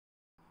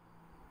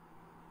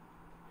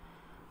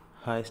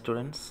Hi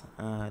students,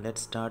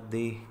 let's start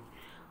the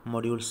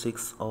module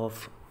 6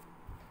 of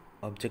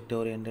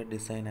object-oriented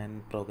design and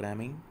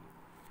programming.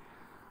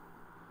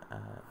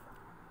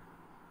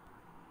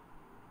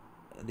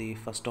 The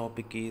first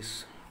topic is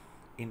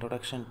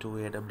introduction to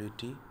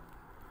AWT.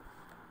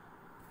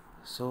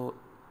 So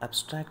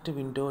abstract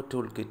window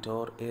toolkit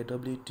or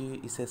AWT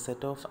is a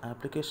set of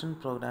application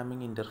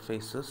programming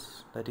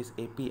interfaces, that is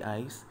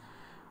APIs,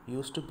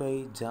 used by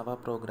Java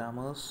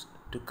programmers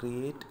to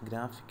create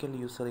graphical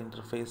user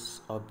interface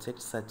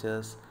objects such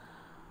as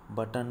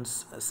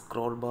buttons,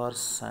 scroll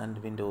bars and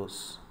windows.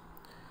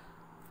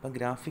 അപ്പോൾ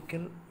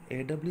graphical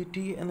AWT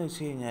എന്ന്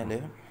വെച്ച് കഴിഞ്ഞാൽ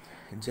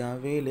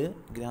ജാവയിൽ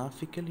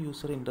graphical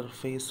user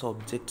interface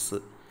objects,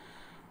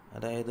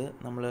 അതായത്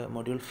നമ്മൾ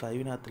module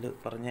 5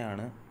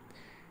 പറഞ്ഞതാണ്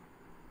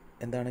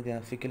എന്താണ്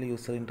graphical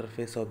user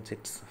interface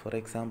objects. For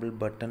example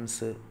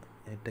buttons,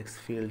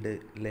 text field,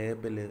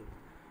 label,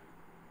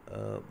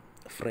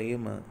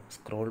 frame,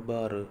 scroll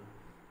bar,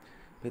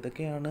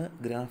 ഇതൊക്കെയാണ്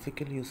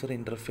graphical user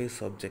interface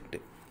object.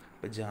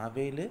 ഇപ്പോൾ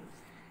ജാവയിൽ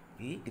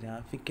ഈ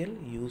graphical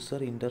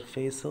user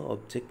interface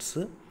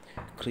objects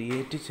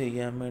create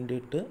ചെയ്യാൻ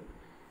വേണ്ടിയിട്ട്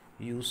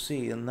യൂസ്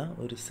ചെയ്യുന്ന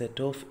ഒരു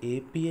സെറ്റ് ഓഫ്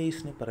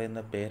APIസിന്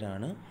പറയുന്ന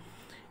പേരാണ്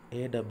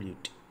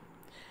AWT.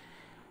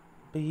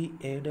 അപ്പോൾ ഈ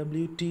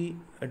AWT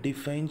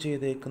ഡിഫൈൻ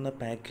ചെയ്തേക്കുന്ന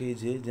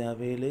പാക്കേജ്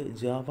ജാവയിൽ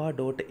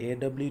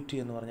java.awt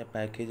എന്ന് പറഞ്ഞ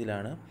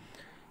പാക്കേജിലാണ്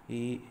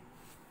ഈ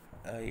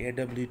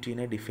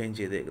AWTനെ ഡിഫൈൻ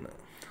ചെയ്തേക്കുന്നത്.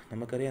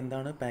 നമുക്കറിയാം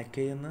എന്താണ്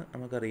പാക്കേജ് എന്ന്,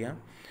 നമുക്കറിയാം,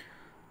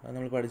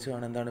 നമ്മൾ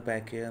പഠിച്ചതാണ് എന്താണ്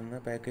പാക്കേജ് എന്ന്.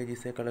 Package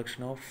is A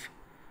collection of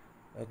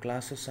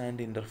classes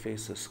and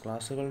interfaces.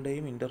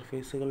 ക്ലാസ്സുകളുടെയും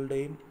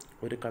ഇൻ്റർഫേസുകളുടെയും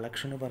ഒരു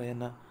കളക്ഷന്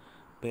പറയുന്ന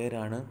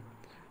പേരാണ്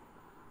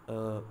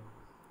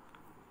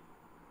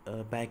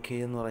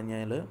പാക്കേജ് എന്ന്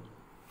പറഞ്ഞാൽ.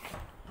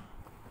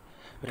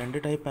 രണ്ട്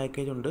ടൈപ്പ്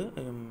പാക്കേജ് ഉണ്ട്,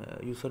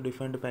 യൂസർ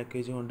ഡിഫൈൻഡ്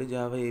പാക്കേജും ഉണ്ട്,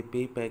 ജാവ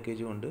API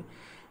പാക്കേജും ഉണ്ട്.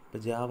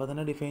 ഇപ്പോൾ ജാവ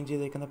തന്നെ ഡിഫൈൻ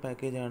ചെയ്തേക്കുന്ന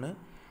പാക്കേജാണ്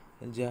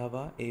ജാവ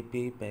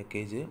API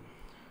പാക്കേജ്.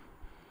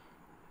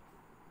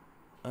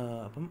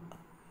 അപ്പം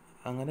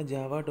അങ്ങനെ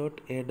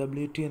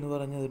java.awt എന്ന്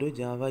പറഞ്ഞതൊരു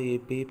ജാവ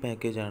API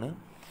പാക്കേജാണ്.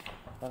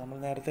 അപ്പോൾ നമ്മൾ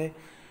നേരത്തെ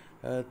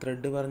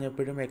ത്രെഡ്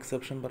പറഞ്ഞപ്പോഴും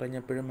എക്സെപ്ഷൻ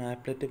പറഞ്ഞപ്പോഴും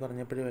ആപ്ലെറ്റ്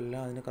പറഞ്ഞപ്പോഴും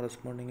എല്ലാം അതിന്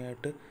കറസ്പോണ്ടിങ്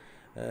ആയിട്ട്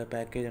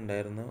പാക്കേജ്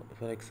ഉണ്ടായിരുന്നു.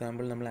 ഫോർ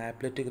എക്സാമ്പിൾ നമ്മൾ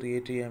ആപ്ലെറ്റ്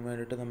ക്രിയേറ്റ് ചെയ്യാൻ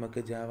വേണ്ടിയിട്ട്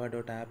നമുക്ക്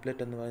java.applet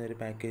എന്ന് പറഞ്ഞൊരു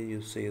പാക്കേജ്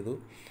യൂസ് ചെയ്തു.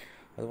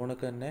 അതുകൊണ്ട്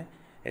തന്നെ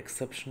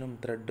എക്സെപ്ഷനും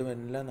ത്രെഡും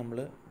എല്ലാം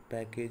നമ്മൾ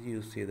പാക്കേജ്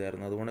യൂസ്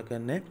ചെയ്തായിരുന്നു. അതുകൊണ്ട്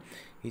തന്നെ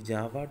ഈ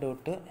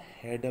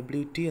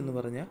java.awt എന്ന്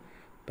പറഞ്ഞ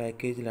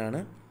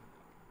പാക്കേജിലാണ്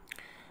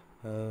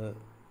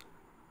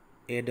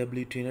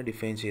AWTനെ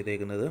ഡിഫൈൻ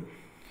ചെയ്തേക്കുന്നത്.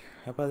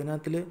 അപ്പോൾ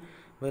അതിനകത്തിൽ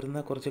വരുന്ന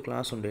കുറച്ച്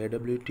ക്ലാസ് ഉണ്ട്,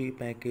 AWT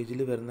പാക്കേജിൽ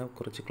വരുന്ന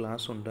കുറച്ച്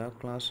ക്ലാസ് ഉണ്ട്. ആ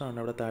ക്ലാസ്സാണ്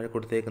അവിടെ താഴെ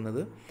കൊടുത്തേക്കുന്നത്.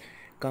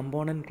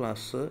 Component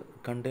class,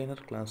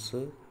 container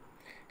class,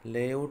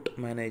 layout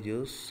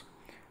managers,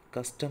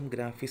 custom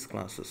graphics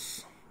classes.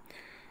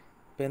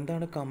 അപ്പോൾ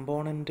എന്താണ്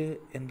കമ്പോണൻറ്റ്,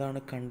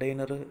 എന്താണ്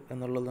കണ്ടെയ്നർ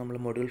എന്നുള്ളത് നമ്മൾ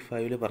മൊഡ്യൂൾ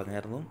 5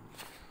 പറഞ്ഞായിരുന്നു.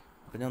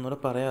 അപ്പോൾ ഞാൻ ഒന്നുകൂടെ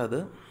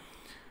പറയാതെ,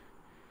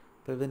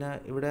 അപ്പോൾ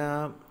ഇവിടെ ആ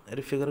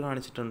ഒരു ഫിഗർ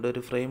കാണിച്ചിട്ടുണ്ട്,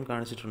 ഒരു ഫ്രെയിം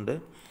കാണിച്ചിട്ടുണ്ട്.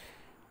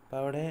 അപ്പോൾ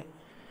അവിടെ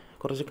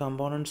കുറച്ച്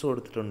കമ്പോണൻറ്റ്സ്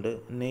കൊടുത്തിട്ടുണ്ട്.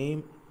 നെയിം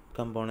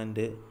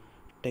കമ്പോണൻറ്റ്,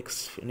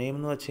 ടെക്സ്റ്റ് നെയിം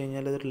എന്ന് വെച്ച്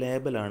കഴിഞ്ഞാൽ ഇതൊരു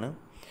ലേബലാണ്.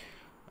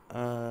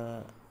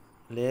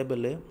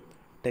 ലേബല്,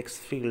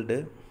 ടെക്സ്റ്റ് ഫീൽഡ്,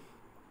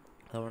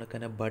 അതുപോലെ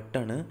തന്നെ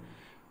ബട്ടണ്,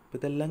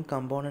 ഇതെല്ലാം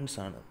കമ്പോണൻറ്റ്സ്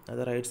ആണ്.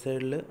 അത് റൈറ്റ്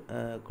സൈഡിൽ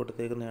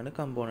കൊടുത്തേക്കുന്നതാണ്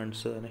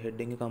കമ്പോണൻറ്റ്സ്. അതിന്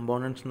ഹെഡിങ്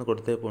കമ്പോണൻറ്റ്സ് എന്ന്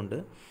കൊടുത്തേപ്പുണ്ട്.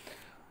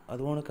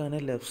 അതുപോലെ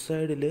തന്നെ ലെഫ്റ്റ്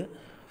സൈഡിൽ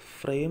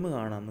ഫ്രെയിം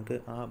കാണാം നമുക്ക്.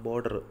 ആ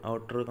ബോർഡർ,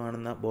 ഔട്ടർ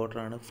കാണുന്ന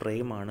ബോർഡറാണ്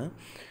ഫ്രെയിമാണ്.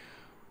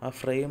 ആ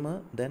ഫ്രെയിം,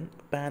 ദെൻ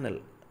പാനൽ,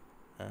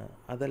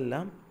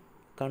 അതെല്ലാം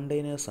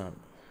കണ്ടെയ്നേഴ്സാണ്.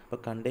 അപ്പോൾ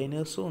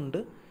കണ്ടെയ്നേഴ്സും ഉണ്ട്,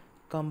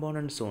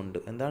 കമ്പോണൻസും ഉണ്ട്.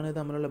 എന്താണ് ഇത്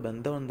തമ്മിലുള്ള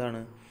ബന്ധം?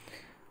 എന്താണ്?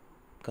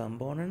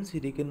 കമ്പോണൻസ്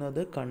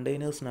ഇരിക്കുന്നത്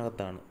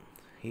കണ്ടെയ്നേഴ്സിനകത്താണ്,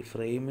 ഈ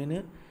ഫ്രെയിമിന്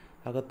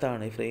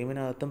അകത്താണ്. ഈ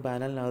ഫ്രെയിമിനകത്തും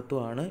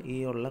പാനലിനകത്തുമാണ് ഈ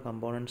ഉള്ള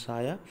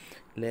കമ്പോണൻസായ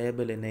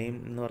ലേബല്, നെയിം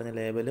എന്ന് പറഞ്ഞ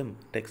ലേബലും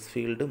ടെക്സ്റ്റ്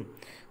ഫീൽഡും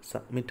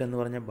സബ്മിറ്റ് എന്ന്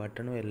പറഞ്ഞ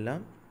ബട്ടണും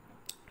എല്ലാം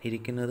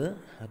ഇരിക്കുന്നത്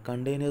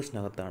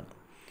കണ്ടെയ്നേഴ്സിനകത്താണ്.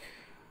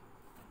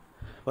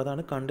 അപ്പോൾ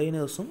അതാണ്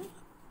കണ്ടെയ്നേഴ്സും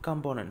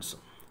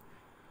കമ്പോണൻസും.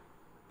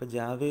 ഇപ്പോൾ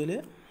ജാവയിൽ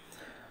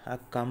ആ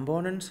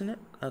കമ്പോണൻസിന്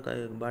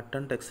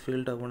ബട്ടൺ, ടെക്സ്റ്റ്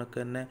ഫീൽഡ്, അതുകൊണ്ടൊക്കെ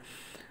തന്നെ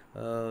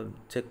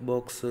ചെക്ക്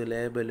ബോക്സ്,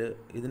 ലേബല്,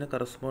 ഇതിന്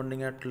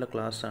കറസ്പോണ്ടിങ് ആയിട്ടുള്ള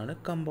ക്ലാസ്സാണ്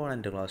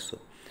കമ്പോണൻറ്റ് ക്ലാസ്.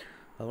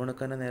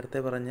 അതുകൊണ്ടൊക്കെ തന്നെ നേരത്തെ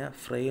പറഞ്ഞ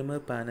ഫ്രെയിം,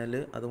 പാനൽ,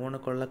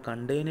 അതുകൊണ്ടൊക്കെയുള്ള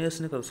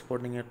കണ്ടെയ്നേഴ്സിന്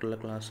കറസ്പോണ്ടിങ് ആയിട്ടുള്ള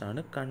ക്ലാസ്സാണ്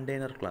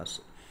കണ്ടെയ്നർ ക്ലാസ്.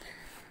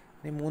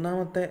 ഇനി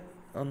മൂന്നാമത്തെ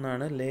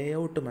ഒന്നാണ്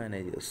ലേഔട്ട്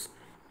മാനേജേഴ്സ്.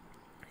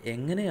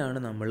 എങ്ങനെയാണ്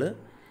നമ്മൾ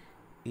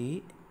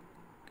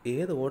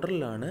ഏത്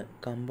ഓർഡറിലാണ്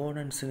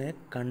കമ്പോണൻസിനെ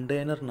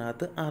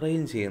കണ്ടെയ്നറിനകത്ത്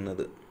അറേഞ്ച്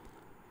ചെയ്യുന്നത്,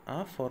 ആ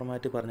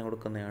ഫോർമാറ്റ് പറഞ്ഞു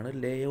കൊടുക്കുന്നതാണ്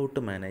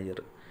ലേഔട്ട് മാനേജർ.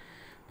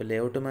 ഇപ്പോൾ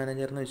ലേഔട്ട്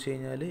മാനേജർ എന്ന് വെച്ച്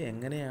കഴിഞ്ഞാൽ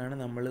എങ്ങനെയാണ്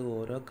നമ്മൾ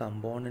ഓരോ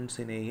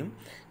കമ്പോണൻസിനെയും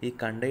ഈ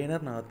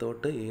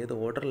കണ്ടെയ്നറിനകത്തോട്ട് ഏത്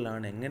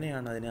ഓർഡറിലാണ്,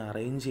 എങ്ങനെയാണ് അതിനെ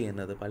അറേഞ്ച്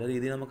ചെയ്യുന്നത്. പല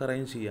രീതിയിൽ നമുക്ക്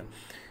അറേഞ്ച് ചെയ്യാം.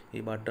 ഈ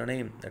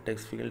ബട്ടണെയും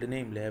ടെക്സ്റ്റ്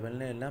ഫീൽഡിനെയും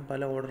ലേബലിനെയും എല്ലാം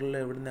പല ഓർഡറിൽ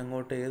എവിടുന്ന്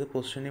അങ്ങോട്ട് ഏത്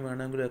പൊസിഷനിൽ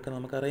വേണമെങ്കിലും ഒക്കെ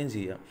നമുക്ക് അറേഞ്ച്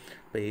ചെയ്യാം.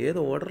 അപ്പോൾ ഏത്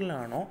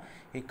ഓർഡറിലാണോ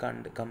ഈ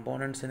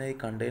കമ്പോണൻസിനെ ഈ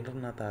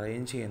കണ്ടെയ്നറിനകത്ത്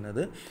അറേഞ്ച്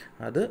ചെയ്യുന്നത്,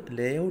 അത്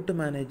ലേഔട്ട്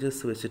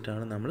മാനേജേഴ്സ്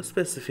വെച്ചിട്ടാണ് നമ്മൾ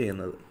സ്പെസിഫൈ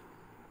ചെയ്യുന്നത്.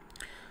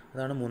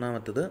 അതാണ്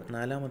മൂന്നാമത്തത്.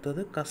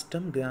 നാലാമത്തത്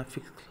custom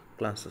graphics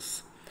classes.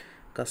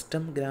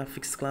 Custom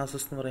graphics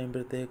classes എന്ന്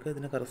പറയുമ്പോഴത്തേക്ക്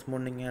ഇതിന്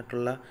കറസ്പോണ്ടിങ്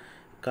ആയിട്ടുള്ള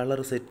കളർ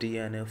സെറ്റ്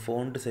ചെയ്യാൻ,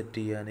 ഫോണ്ട് സെറ്റ്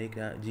ചെയ്യാൻ, ഈ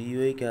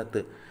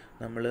GUIക്കകത്ത്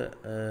നമ്മൾ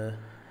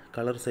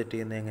കളർ സെറ്റ്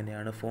ചെയ്യുന്നത്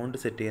എങ്ങനെയാണ്, ഫോണ്ട്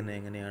സെറ്റ് ചെയ്യുന്നത്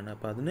എങ്ങനെയാണ്,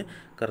 അപ്പോൾ അതിന്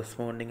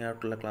കറസ്പോണ്ടിങ്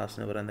ആയിട്ടുള്ള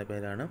ക്ലാസ്സിന് പറയുന്ന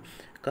പേരാണ്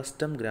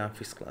കസ്റ്റം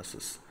ഗ്രാഫിക്സ്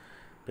ക്ലാസ്സസ്.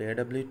 ഇപ്പോൾ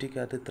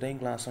AWTക്കകത്ത് ഇത്രയും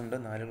ക്ലാസ് ഉണ്ട്,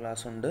 4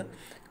 ക്ലാസ് ഉണ്ട്.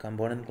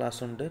 കമ്പോണൻറ്റ്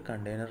ക്ലാസ് ഉണ്ട്,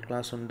 കണ്ടെയ്നർ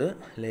ക്ലാസ് ഉണ്ട്,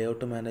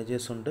 ലേഔട്ട്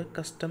മാനേജേഴ്സ് ഉണ്ട്,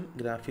 കസ്റ്റം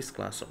ഗ്രാഫിക്സ്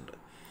ക്ലാസ് ഉണ്ട്.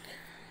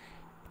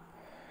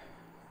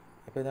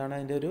 അപ്പോൾ ഇതാണ്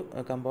അതിൻ്റെ ഒരു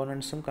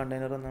കമ്പോണൻസും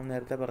കണ്ടെയ്നറും നാം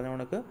നേരത്തെ പറഞ്ഞ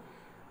കണക്ക്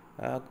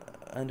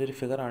അതിൻ്റെ ഒരു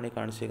ഫിഗറാണ് ഈ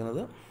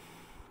കാണിച്ചിരിക്കുന്നത്.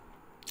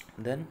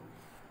 Then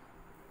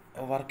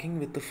working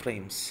with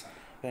frames.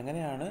 അപ്പോൾ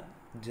എങ്ങനെയാണ്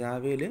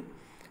ജാവയിൽ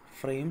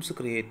ഫ്രെയിംസ്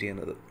ക്രിയേറ്റ്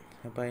ചെയ്യുന്നത്?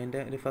 അപ്പോൾ അതിൻ്റെ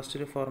ഒരു ഫസ്റ്റ്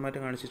ഒരു ഫോർമാറ്റ്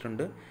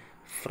കാണിച്ചിട്ടുണ്ട്.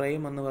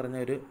 ഫ്രെയിം എന്ന്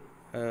പറഞ്ഞൊരു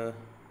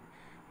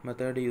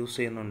മെത്തേഡ് യൂസ്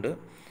ചെയ്യുന്നുണ്ട്.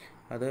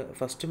 അത്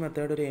ഫസ്റ്റ്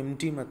മെത്തേഡ് ഒരു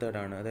empty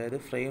മെത്തേഡാണ്. അതായത്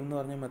ഫ്രെയിം എന്ന്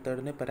പറഞ്ഞ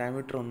മെത്തേഡിന്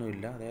പാരാമീറ്റർ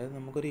ഒന്നുമില്ല. അതായത്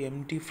നമുക്കൊരു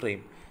empty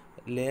ഫ്രെയിം,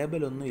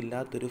 ലേബലൊന്നും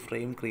ഇല്ലാത്തൊരു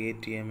ഫ്രെയിം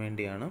ക്രിയേറ്റ് ചെയ്യാൻ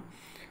വേണ്ടിയാണ്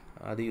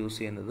അത് യൂസ്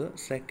ചെയ്യുന്നത്.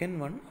 Second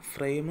one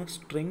frame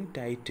string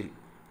title.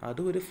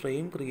 അതും ഒരു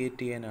ഫ്രെയിം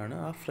ക്രിയേറ്റ് ചെയ്യാനാണ്.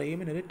 ആ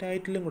ഫ്രെയിമിനൊരു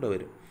ടൈറ്റിലും കൂടെ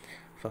വരും.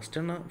 ഫസ്റ്റ്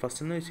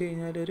എന്ന് വെച്ച്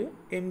കഴിഞ്ഞാൽ ഒരു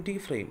empty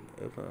ഫ്രെയിം,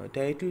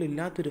 ടൈറ്റിൽ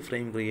ഇല്ലാത്തൊരു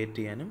ഫ്രെയിം ക്രിയേറ്റ്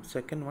ചെയ്യാനും,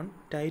 സെക്കൻഡ് വൺ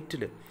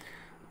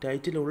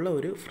ടൈറ്റിലുള്ള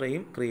ഒരു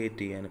ഫ്രെയിം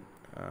ക്രിയേറ്റ് ചെയ്യാനും.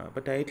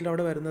 അപ്പോൾ ടൈറ്റിൽ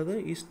അവിടെ വരുന്നത്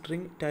ഈ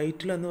സ്ട്രിങ്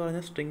ടൈറ്റിൽ എന്ന് പറഞ്ഞ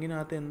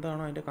സ്ട്രിങ്ങിനകത്ത്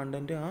എന്താണോ അതിൻ്റെ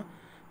കണ്ടൻറ്റ്, ആ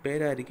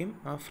പേരായിരിക്കും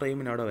ആ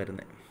ഫ്രെയിമിനവിടെ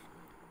വരുന്നത്.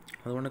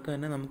 അതുകൊണ്ടൊക്കെ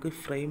തന്നെ നമുക്ക്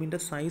ഫ്രെയിമിൻ്റെ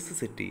സൈസ്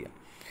സെറ്റ് ചെയ്യാം.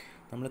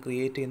 നമ്മൾ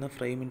ക്രിയേറ്റ് ചെയ്യുന്ന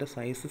ഫ്രെയിമിൻ്റെ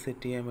സൈസ്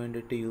സെറ്റ് ചെയ്യാൻ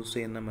വേണ്ടിയിട്ട് യൂസ്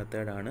ചെയ്യുന്ന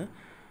മെത്തേഡാണ്.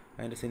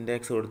 അതിൻ്റെ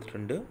സിൻറ്റാക്സ്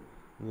കൊടുത്തിട്ടുണ്ട്.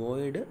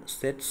 Void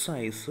set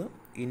size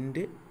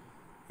ഇൻറ്റ്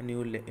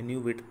new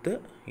width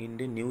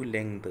ഇൻറ്റ് new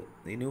length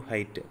new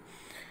height.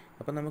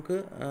 അപ്പോൾ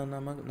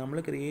നമ്മൾ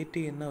ക്രിയേറ്റ്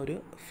ചെയ്യുന്ന ഒരു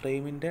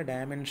ഫ്രെയിമിൻ്റെ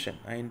ഡയമെൻഷൻ,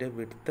 അതിൻ്റെ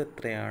വിഡ്ത്ത്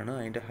എത്രയാണ്,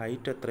 അതിൻ്റെ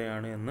ഹൈറ്റ്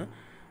എത്രയാണ് എന്ന്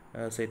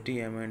സെറ്റ്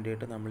ചെയ്യാൻ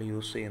വേണ്ടിയിട്ട് നമ്മൾ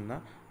യൂസ് ചെയ്യുന്ന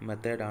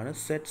മെത്തേഡാണ്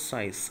സെറ്റ്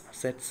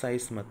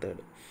സൈസ്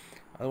മെത്തേഡ്.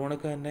 അതുകൊണ്ട്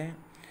തന്നെ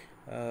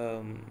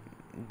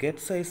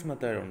ഗെറ്റ് സൈസ്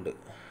മെത്തേഡുണ്ട്.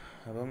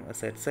 അപ്പം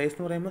സെറ്റ് സൈസ്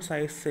എന്ന് പറയുമ്പോൾ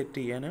സൈസ് സെറ്റ്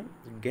ചെയ്യാൻ,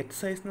 ഗെറ്റ്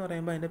സൈസ് എന്ന്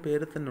പറയുമ്പോൾ അതിൻ്റെ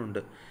പേര് തന്നെ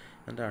ഉണ്ട്.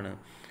 എന്താണ്,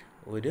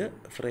 ഒരു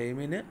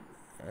ഫ്രെയിമിന്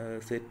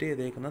സെറ്റ്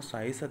ചെയ്തേക്കുന്ന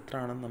സൈസ് എത്ര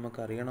ആണെന്ന്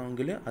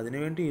നമുക്കറിയണമെങ്കിൽ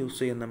അതിനുവേണ്ടി യൂസ്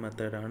ചെയ്യുന്ന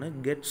മെത്തേഡാണ്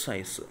ഗെറ്റ്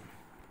സൈസ്.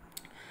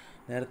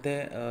 നേരത്തെ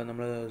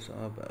നമ്മൾ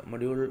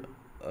മൊഡ്യൂൾ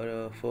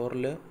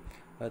 4-ൽ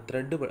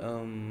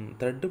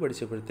ത്രെഡ്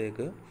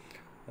പഠിച്ചപ്പോഴത്തേക്ക്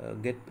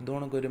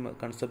ഇതുകൊണ്ടൊരു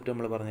കൺസെപ്റ്റ്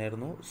നമ്മൾ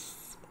പറഞ്ഞായിരുന്നു.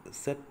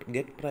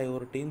 Get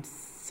പ്രയോറിറ്റിയും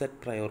set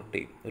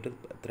പ്രയോറിറ്റിയും. ഒരു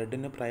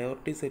ത്രെഡിന്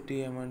പ്രയോറിറ്റി സെറ്റ്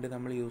ചെയ്യാൻ വേണ്ടി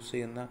നമ്മൾ യൂസ്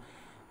ചെയ്യുന്ന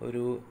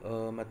ഒരു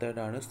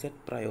മെത്തേഡാണ്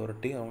സെറ്റ്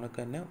പ്രയോറിറ്റി. അതുകൊണ്ട്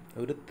തന്നെ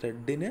ഒരു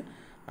ത്രെഡിന്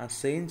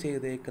അസൈൻ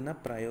ചെയ്തേക്കുന്ന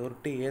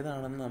പ്രയോറിറ്റി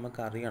ഏതാണെന്ന്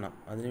നമുക്കറിയണം.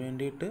 അതിന്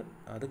വേണ്ടിയിട്ട്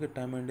അത്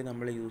കിട്ടാൻ വേണ്ടി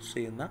നമ്മൾ യൂസ്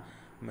ചെയ്യുന്ന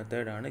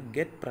മെത്തേഡാണ്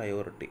ഗെറ്റ്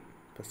പ്രയോറിറ്റി.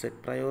 ഇപ്പോൾ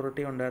സെറ്റ്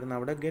പ്രയോറിറ്റി ഉണ്ടായിരുന്നു,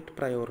 അവിടെ ഗെറ്റ്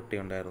പ്രയോറിറ്റി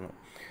ഉണ്ടായിരുന്നു.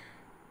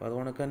 അപ്പോൾ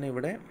അതുകൊണ്ട് തന്നെ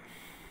ഇവിടെ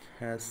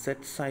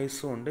സെറ്റ്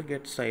സൈസും ഉണ്ട്,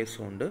 ഗെറ്റ്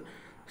സൈസും ഉണ്ട്.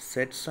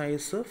 സെറ്റ്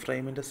സൈസ്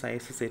ഫ്രെയിമിൻ്റെ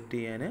സൈസ് സെറ്റ്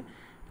ചെയ്യാൻ,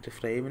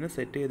 ഫ്രെയിമിന്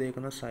സെറ്റ്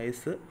ചെയ്തേക്കുന്ന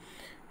സൈസ്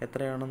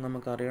എത്രയാണെന്ന്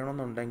നമുക്ക്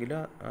അറിയണമെന്നുണ്ടെങ്കിൽ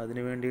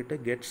അതിന് വേണ്ടിയിട്ട്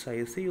ഗെറ്റ്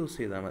സൈസ് യൂസ്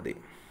ചെയ്താൽ മതി.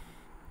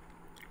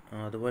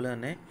 അതുപോലെ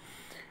തന്നെ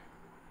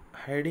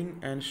hiding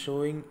and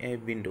showing A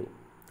window.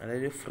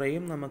 അതായത്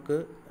ഫ്രെയിം നമുക്ക്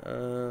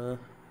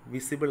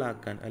വിസിബിൾ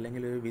ആക്കാൻ,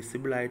 അല്ലെങ്കിൽ ഒരു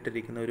വിസിബിൾ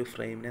ആയിട്ടിരിക്കുന്ന ഒരു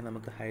ഫ്രെയിമിനെ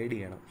നമുക്ക് ഹൈഡ്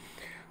ചെയ്യണം.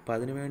 അപ്പോൾ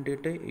അതിന്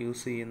വേണ്ടിയിട്ട്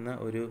യൂസ് ചെയ്യുന്ന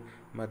ഒരു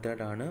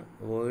മെത്തേഡാണ്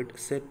വേർഡ്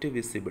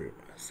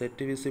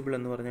സെറ്റ് വിസിബിൾ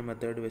എന്ന് പറഞ്ഞ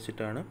മെത്തേഡ്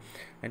വെച്ചിട്ടാണ്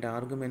അതിൻ്റെ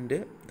ആർഗ്യുമെൻറ്റ്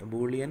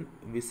ബൂളിയൻ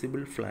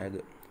വിസിബിൾ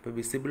ഫ്ലാഗ്. ഇപ്പോൾ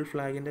വിസിബിൾ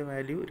ഫ്ലാഗിൻ്റെ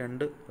വാല്യൂ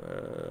 2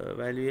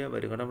 വാല്യൂയെ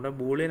വരും. കാരണം അവിടെ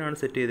ബൂളിയനാണ്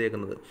സെറ്റ്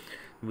ചെയ്തേക്കുന്നത്.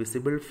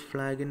 വിസിബിൾ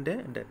ഫ്ലാഗിൻ്റെ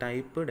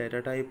ഡാറ്റ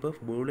ടൈപ്പ്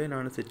ബൂളിയൻ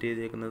ആണ് സെറ്റ്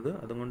ചെയ്തേക്കുന്നത്.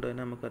 അതുകൊണ്ട്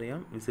തന്നെ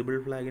നമുക്കറിയാം വിസിബിൾ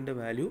ഫ്ലാഗിൻ്റെ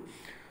വാല്യൂ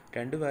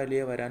 2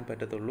 വാല്യൂയെ വരാൻ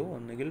പറ്റത്തുള്ളൂ,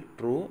 ഒന്നുകിൽ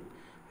ട്രൂ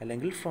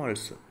അല്ലെങ്കിൽ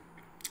ഫാൾസ്.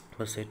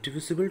 അപ്പോൾ സെറ്റ്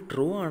വിസിബിൾ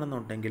ട്രൂ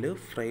ആണെന്നുണ്ടെങ്കിൽ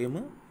ഫ്രെയിം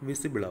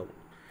വിസിബിൾ ആവും.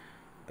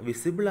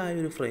 വിസിബിളായ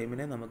ഒരു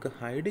ഫ്രെയിമിനെ നമുക്ക്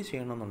ഹൈഡ്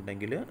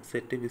ചെയ്യണമെന്നുണ്ടെങ്കിൽ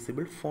സെറ്റ്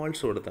വിസിബിൾ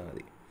ഫാൾസ് കൊടുത്താൽ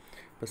മതി.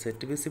 അപ്പോൾ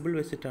സെറ്റ് വിസിബിൾ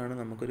വെച്ചിട്ടാണ്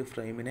നമുക്കൊരു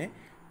ഫ്രെയിമിനെ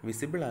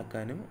വിസിബിൾ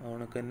ആക്കാനും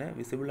അതുകൊണ്ട് തന്നെ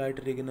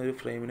വിസിബിളായിട്ടിരിക്കുന്ന ഒരു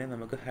ഫ്രെയിമിനെ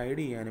നമുക്ക് ഹൈഡ്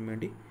ചെയ്യാനും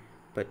വേണ്ടി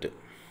പറ്റും.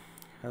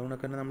 അതുകൊണ്ട്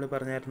തന്നെ നമ്മൾ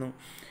പറഞ്ഞായിരുന്നു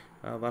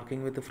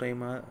വർക്കിംഗ് വിത്ത്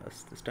ഫ്രെയിം.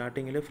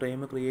 സ്റ്റാർട്ടിങ്ങിൽ ഫ്രെയിം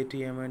ക്രിയേറ്റ്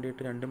ചെയ്യാൻ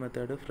വേണ്ടിയിട്ട് 2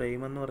 മെത്തേഡ്. ഫ്രെയിം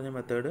എന്ന് പറഞ്ഞ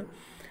മെത്തേഡ്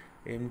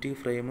empty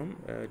ഫ്രെയിമും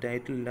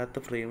ടൈറ്റിൽ ഇല്ലാത്ത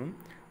ഫ്രെയിമും,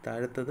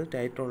 താഴത്തത്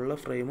ടൈറ്റിലുള്ള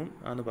ഫ്രെയിമും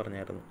ആണെന്ന്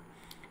പറഞ്ഞായിരുന്നു.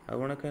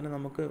 അതുകൊണ്ട് തന്നെ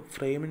നമുക്ക്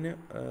ഫ്രെയിമിന്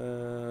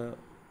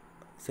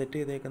സെറ്റ്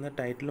ചെയ്തേക്കുന്ന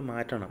ടൈറ്റിൽ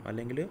മാറ്റണം,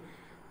 അല്ലെങ്കിൽ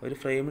ഒരു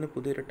ഫ്രെയിമിന്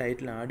പുതിയൊരു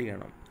ടൈറ്റിൽ ആഡ്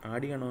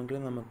ചെയ്യണമെങ്കിൽ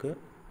നമുക്ക്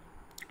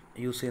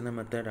യൂസ് ചെയ്യുന്ന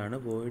മെത്തേഡാണ്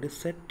വോയിഡ്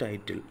സെറ്റ്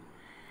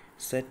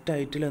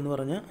ടൈറ്റിൽ എന്ന്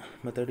പറഞ്ഞ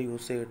മെത്തേഡ്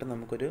യൂസ് ചെയ്തിട്ട്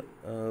നമുക്കൊരു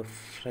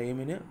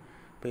ഫ്രെയിമിന്,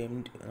 ഇപ്പോൾ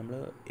നമ്മൾ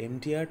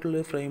empty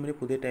ആയിട്ടുള്ളൊരു ഫ്രെയിമിന്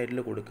പുതിയ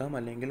ടൈറ്റിൽ കൊടുക്കാം,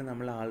 അല്ലെങ്കിൽ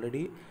നമ്മൾ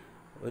ആൾറെഡി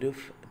ഒരു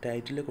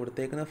ടൈറ്റിൽ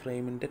കൊടുത്തേക്കുന്ന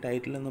ഫ്രെയിമിൻ്റെ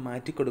ടൈറ്റിൽ ഒന്ന്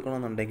മാറ്റി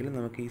കൊടുക്കണമെന്നുണ്ടെങ്കിൽ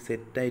നമുക്ക് ഈ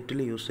സെറ്റ് ടൈറ്റിൽ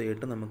യൂസ്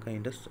ചെയ്തിട്ട് നമുക്ക്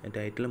അതിൻ്റെ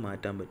ടൈറ്റിൽ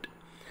മാറ്റാൻ പറ്റും,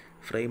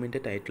 ഫ്രെയിമിൻ്റെ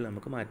ടൈറ്റിൽ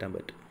നമുക്ക് മാറ്റാൻ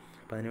പറ്റും.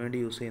 അപ്പോൾ അതിനുവേണ്ടി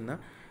യൂസ് ചെയ്യുന്ന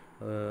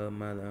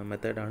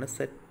മെത്തേഡാണ്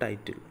സെറ്റ്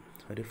ടൈറ്റിൽ.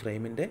 ഒരു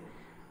ഫ്രെയിമിൻ്റെ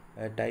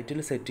ടൈറ്റിൽ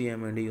സെറ്റ് ചെയ്യാൻ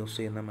വേണ്ടി യൂസ്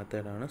ചെയ്യുന്ന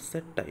മെത്തേഡാണ്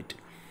സെറ്റ് ടൈറ്റിൽ.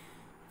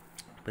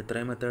 അപ്പോൾ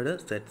ഇത്രയും method: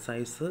 set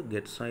size,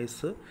 get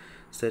size,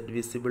 set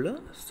visible,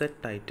 set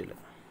title.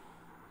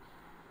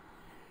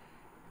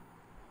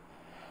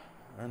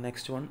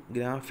 Next one,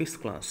 graphics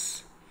class.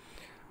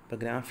 ഇപ്പോൾ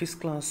graphics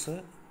class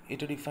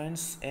it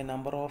defines A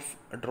number of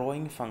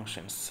drawing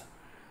functions.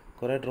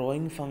 കുറേ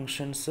ഡ്രോയിങ്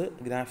ഫങ്ഷൻസ്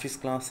ഗ്രാഫിക്സ്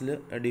ക്ലാസ്സിൽ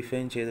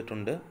ഡിഫൈൻ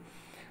ചെയ്തിട്ടുണ്ട്.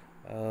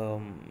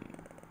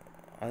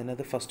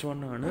 അതിനകത്ത് ഫസ്റ്റ് വൺ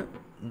ആണ്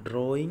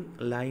ഡ്രോയിങ്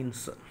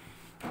ലൈൻസ്.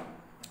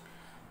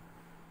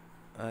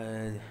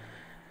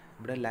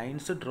 ഇവിടെ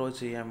lines draw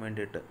ചെയ്യാൻ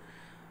വേണ്ടിയിട്ട്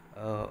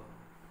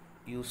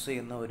use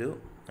ചെയ്യുന്ന ഒരു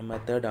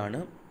മെത്തേഡാണ്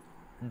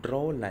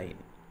draw line.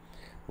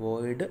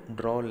 Void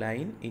draw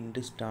line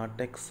ഇൻറ്റ്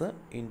start X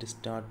ഇൻറ്റ്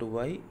start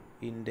Y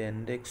ഇൻറ്റ്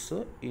end X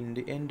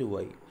ഇൻറ്റ് end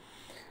Y.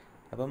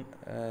 അപ്പം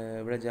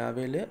ഇവിടെ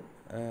ജാവയിൽ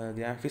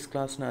ഗ്രാഫിക്സ്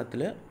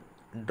ക്ലാസ്സിനകത്തിൽ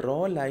ഡ്രോ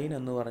ലൈൻ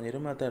എന്ന് പറഞ്ഞൊരു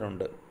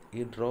മെത്തേഡുണ്ട്. ഈ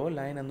ഡ്രോ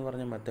ലൈൻ എന്ന്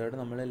പറഞ്ഞ മെത്തേഡ്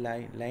നമ്മൾ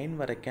ലൈൻ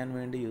വരയ്ക്കാൻ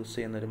വേണ്ടി യൂസ്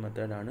ചെയ്യുന്നൊരു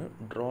മെത്തേഡാണ്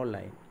ഡ്രോ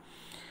ലൈൻ.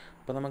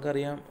 അപ്പോൾ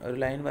നമുക്കറിയാം, ഒരു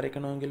ലൈൻ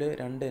വരയ്ക്കണമെങ്കിൽ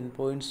രണ്ട് എൻഡ്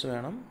പോയിൻറ്റ്സ്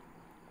വേണം.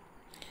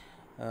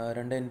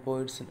 രണ്ട് എൻഡ്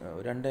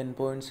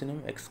പോയിൻറ്റ്സിനും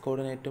എക്സ്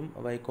കോർഡിനേറ്റും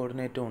വൈ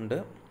കോർഡിനേറ്റും ഉണ്ട്.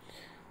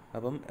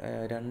 അപ്പം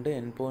രണ്ട്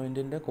എൻഡ്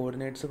പോയിൻറ്റിൻ്റെ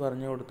കോർഡിനേറ്റ്സ്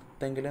പറഞ്ഞു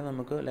കൊടുത്തെങ്കിലേ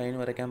നമുക്ക് ലൈൻ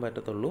വരയ്ക്കാൻ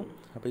പറ്റത്തുള്ളൂ.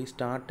 അപ്പോൾ ഈ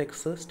start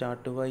X,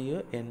 start Y,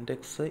 end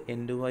X,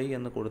 end Y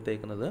എന്ന്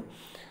കൊടുത്തേക്കുന്നത്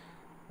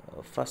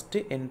ഫസ്റ്റ്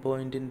എൻഡ്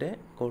പോയിൻറ്റിൻ്റെ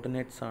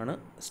കോർഡിനേറ്റ്സ് ആണ്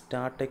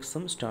സ്റ്റാർട്ട്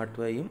എക്സും സ്റ്റാർട്ട്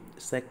വൈയും.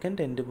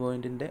 സെക്കൻഡ് എൻഡ്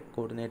പോയിൻറ്റിൻ്റെ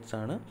കോർഡിനേറ്റ്സ്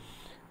ആണ്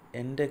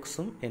എൻഡ്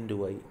എക്സും എൻഡ്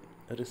വൈ.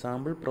 ഒരു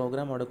സാമ്പിൾ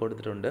പ്രോഗ്രാം അവിടെ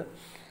കൊടുത്തിട്ടുണ്ട്.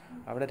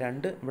 ഇവിടെ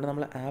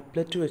നമ്മൾ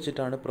ആപ്ലെറ്റ്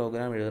വെച്ചിട്ടാണ്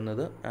പ്രോഗ്രാം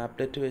എഴുതുന്നത്.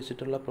 ആപ്ലെറ്റ്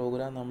വെച്ചിട്ടുള്ള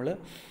പ്രോഗ്രാം നമ്മൾ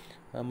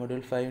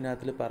മൊഡ്യൂൾ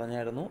 5-നകത്തിൽ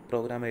പറഞ്ഞായിരുന്നു,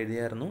 പ്രോഗ്രാം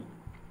എഴുതിയായിരുന്നു.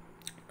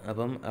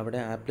 അപ്പം അവിടെ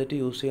ആപ്ലെറ്റ്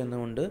യൂസ്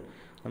ചെയ്യുന്നതുകൊണ്ട്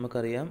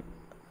നമുക്കറിയാം,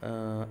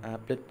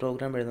 ആപ്ലെറ്റ്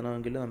പ്രോഗ്രാം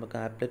എഴുതണമെങ്കിൽ നമുക്ക്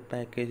ആപ്ലെറ്റ്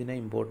പാക്കേജിനെ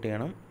ഇമ്പോർട്ട്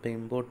ചെയ്യണം. അപ്പോൾ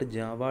ഇമ്പോർട്ട്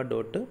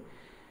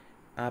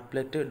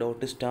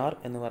java.applet.star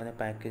എന്ന് പറഞ്ഞ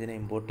പാക്കേജിനെ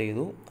ഇമ്പോർട്ട്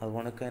ചെയ്തു.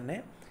 അതുകൊണ്ട് തന്നെ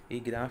ഈ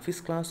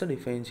ഗ്രാഫിക്സ് ക്ലാസ്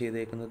ഡിഫൈൻ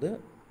ചെയ്തേക്കുന്നത്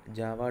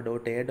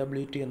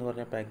java.awt എന്ന്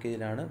പറഞ്ഞ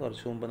പാക്കേജിലാണ്.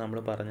 കുറച്ച് മുമ്പ് നമ്മൾ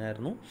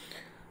പറഞ്ഞായിരുന്നു.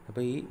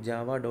 അപ്പോൾ ഈ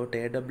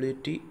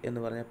java.awt എന്ന്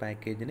പറഞ്ഞ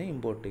പാക്കേജിനെ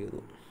ഇമ്പോർട്ട്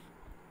ചെയ്തു.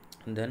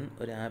 ദെൻ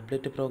ഒരു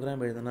ആപ്ലെറ്റ് പ്രോഗ്രാം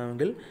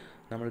എഴുതണമെങ്കിൽ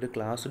നമ്മളൊരു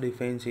ക്ലാസ്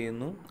ഡിഫൈൻ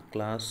ചെയ്യുന്നു.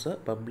 ക്ലാസ്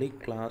പബ്ലിക്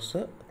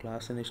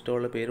ക്ലാസ്സിന്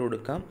ഇഷ്ടമുള്ള പേര്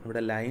കൊടുക്കാം.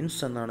 ഇവിടെ ലൈൻസ്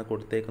എന്നാണ്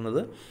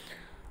കൊടുത്തേക്കുന്നത്.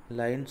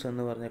 ലൈൻസ്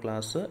എന്ന് പറഞ്ഞ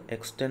ക്ലാസ്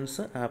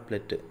എക്സ്റ്റെൻസ്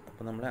ആപ്ലെറ്റ്.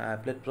 അപ്പോൾ നമ്മൾ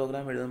ആപ്ലെറ്റ്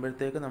പ്രോഗ്രാം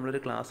എഴുതുമ്പോഴത്തേക്ക്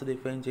നമ്മളൊരു ക്ലാസ്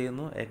ഡിഫൈൻ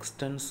ചെയ്യുന്നു.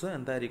 എക്സ്റ്റെൻസ്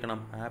എന്തായിരിക്കണം?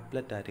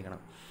 ആപ്ലെറ്റ്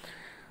ആയിരിക്കണം.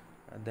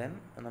 ദെൻ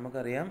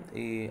നമുക്കറിയാം,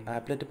 ഈ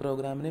ആപ്ലെറ്റ്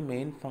പ്രോഗ്രാമിന്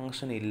മെയിൻ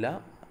ഫങ്ഷൻ ഇല്ല.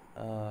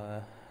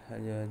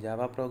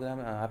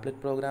 ആപ്ലെറ്റ്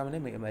പ്രോഗ്രാമിന്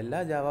എല്ലാ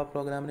ജാവ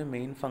പ്രോഗ്രാമിനും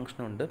മെയിൻ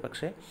ഫങ്ഷനുണ്ട്.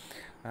 പക്ഷേ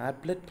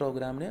ആപ്ലെറ്റ്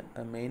പ്രോഗ്രാമിന്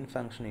മെയിൻ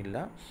ഫങ്ഷൻ ഇല്ല.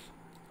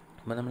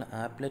 അപ്പോൾ നമ്മൾ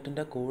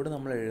ആപ്ലെറ്റിൻ്റെ കോഡ്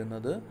നമ്മൾ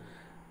എഴുതുന്നത്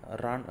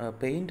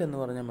പെയിൻറ്റ് എന്ന്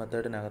പറഞ്ഞ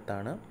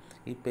മെത്തേഡിനകത്താണ്.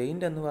 ഈ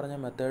പെയിൻറ്റ് എന്ന് പറഞ്ഞ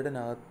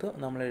മെത്തേഡിനകത്ത്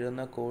നമ്മൾ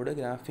എഴുതുന്ന കോഡ്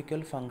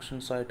ഗ്രാഫിക്കൽ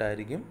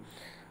ഫങ്ഷൻസായിട്ടായിരിക്കും.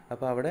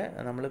 അപ്പോൾ അവിടെ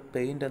നമ്മൾ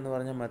പെയിൻറ്റ് എന്ന്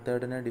പറഞ്ഞ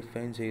മെത്തേഡിനെ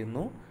ഡിഫൈൻ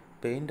ചെയ്യുന്നു.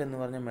 പെയിൻറ്റ് എന്ന്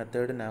പറഞ്ഞ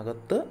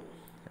മെത്തേഡിനകത്ത്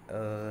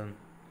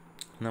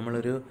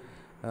നമ്മളൊരു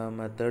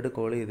മെത്തേഡ്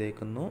കോൾ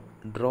ചെയ്തേക്കുന്നു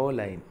ഡ്രോ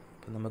ലൈൻ.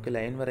 അപ്പോൾ നമുക്ക്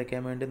ലൈൻ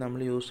വരയ്ക്കാൻ വേണ്ടി നമ്മൾ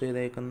യൂസ്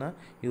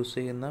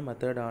ചെയ്യുന്ന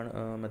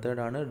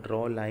മെത്തേഡാണ്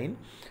ഡ്രോ ലൈൻ.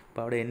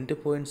 അപ്പോൾ അവിടെ എൻഡ്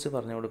പോയിൻറ്റ്സ്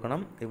പറഞ്ഞു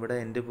കൊടുക്കണം. ഇവിടെ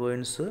end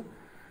points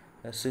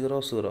 0,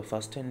 0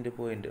 first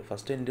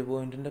end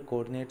പോയിൻറ്റിൻ്റെ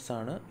coordinates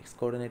ആണ് X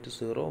coordinate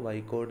 0, Y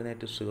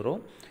coordinate 0.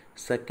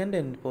 Second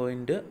end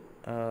point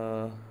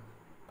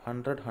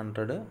 100,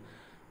 100.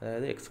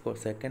 അതായത്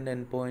second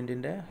end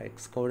പോയിൻറ്റിൻ്റെ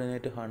X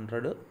coordinate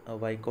 100,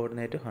 Y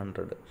coordinate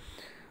 100.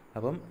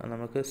 അപ്പം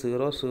നമുക്ക്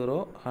 0, 0,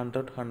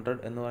 100, 100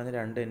 എന്ന് പറഞ്ഞ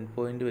രണ്ട് എൻഡ്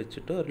പോയിൻറ്റ്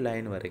വെച്ചിട്ട് ഒരു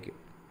ലൈൻ വരയ്ക്കും.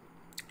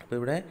 അപ്പോൾ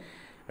ഇവിടെ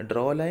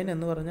ഡ്രോ ലൈൻ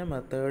എന്ന് പറഞ്ഞ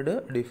മെത്തേഡ്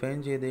ഡിഫൈൻ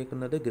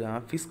ചെയ്തേക്കുന്നത്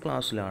ഗ്രാഫിക്സ്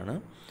ക്ലാസ്സിലാണ്.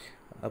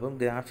 അപ്പം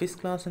ഗ്രാഫിക്സ്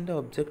ക്ലാസ്സിൻ്റെ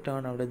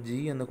ഒബ്ജക്റ്റാണ് അവിടെ ജി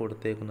എന്ന്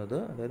കൊടുത്തേക്കുന്നത്.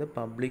 അതായത്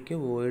public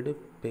void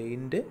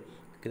paint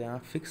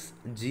graphics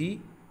G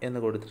എന്ന്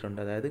കൊടുത്തിട്ടുണ്ട്.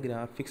 അതായത്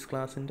ഗ്രാഫിക്സ്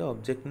ക്ലാസ്സിൻ്റെ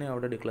ഒബ്ജക്റ്റിനെ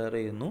അവിടെ ഡിക്ലെയർ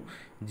ചെയ്യുന്നു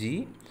ജി.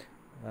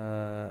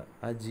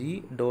 ആ ജി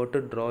ഡോട്ട്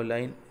ഡ്രോ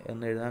ലൈൻ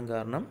എന്ന് എഴുതാൻ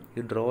കാരണം ഈ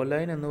ഡ്രോ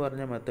ലൈൻ എന്ന്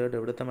പറഞ്ഞ മെത്തേഡ്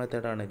എവിടുത്തെ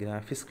മെത്തേഡാണ്?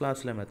 ഗ്രാഫിക്സ്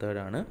ക്ലാസ്സിലെ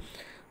മെത്തേഡാണ്.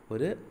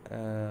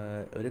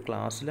 ഒരു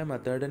ക്ലാസ്സിലെ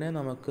മെത്തേഡിനെ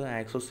നമുക്ക്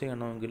ആക്സസ്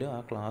ചെയ്യണമെങ്കിൽ ആ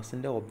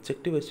ക്ലാസ്സിൻ്റെ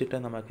ഒബ്ജക്റ്റ് വെച്ചിട്ടേ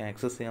നമുക്ക്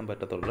ആക്സസ് ചെയ്യാൻ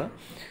പറ്റത്തുള്ളൂ.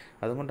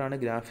 അതുകൊണ്ടാണ്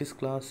ഗ്രാഫിക്സ്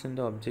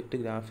ക്ലാസ്സിൻ്റെ ഒബ്ജക്റ്റ്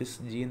ഗ്രാഫിക്സ്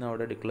ജി എന്ന്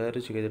അവിടെ ഡിക്ലെയർ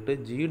ചെയ്തിട്ട്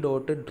ജി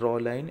ഡോട്ട് ഡ്രോ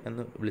ലൈൻ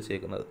എന്ന്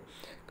വിളിച്ചേക്കുന്നത്.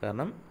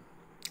 കാരണം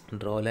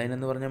ഡ്രോ ലൈൻ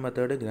എന്ന് പറഞ്ഞ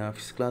മെത്തേഡ്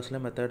ഗ്രാഫിക്സ് ക്ലാസ്സിലെ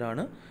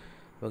മെത്തേഡാണ്.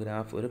 അപ്പോൾ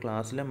ഒരു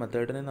ക്ലാസ്സിലെ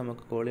മെത്തേഡിനെ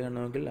നമുക്ക് കോൾ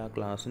ചെയ്യണമെങ്കിൽ ആ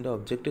ക്ലാസ്സിൻ്റെ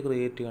ഒബ്ജക്റ്റ്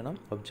ക്രിയേറ്റ് ചെയ്യണം.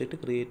 ഒബ്ജക്റ്റ്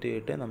ക്രിയേറ്റ്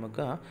ചെയ്തിട്ടേ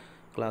നമുക്ക് ആ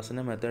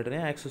ക്ലാസ്സിൻ്റെ മെത്തേഡിനെ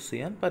ആക്സസ്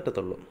ചെയ്യാൻ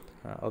പറ്റത്തുള്ളൂ.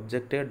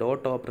 ഒബ്ജക്റ്റ്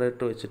ഡോട്ട്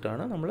ഓപ്പറേറ്റർ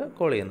വെച്ചിട്ടാണ് നമ്മൾ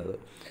കോൾ ചെയ്യുന്നത്.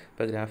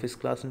 അപ്പോൾ ഗ്രാഫിക്സ്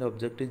ക്ലാസ്സിൻ്റെ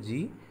object G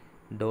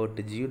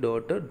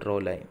dot draw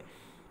line.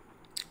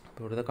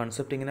 അപ്പോൾ ഇവിടുത്തെ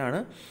കൺസെപ്റ്റ് ഇങ്ങനെയാണ്.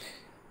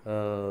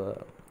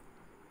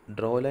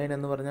 ഡ്രോ ലൈൻ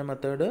എന്ന് പറഞ്ഞ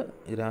method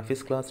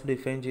graphics class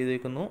define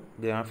ചെയ്തേക്കുന്നു.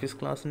 Graphics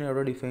ക്ലാസ്സിനെ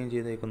എവിടെ ഡിഫൈൻ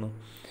ചെയ്തേക്കുന്നു?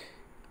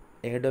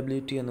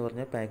 AWT എന്ന്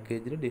പറഞ്ഞ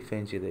പാക്കേജിൽ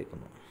ഡിഫൈൻ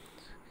ചെയ്തേക്കുന്നു.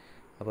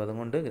 അപ്പോൾ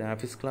അതുകൊണ്ട്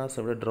ഗ്രാഫിക്സ് ക്ലാസ്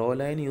ഇവിടെ ഡ്രോ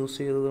ലൈൻ യൂസ്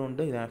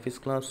ചെയ്തതുകൊണ്ട്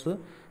ഗ്രാഫിക്സ് ക്ലാസ്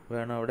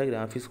വേണം. അവിടെ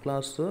ഗ്രാഫിക്സ്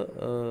ക്ലാസ്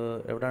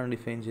എവിടെയാണ്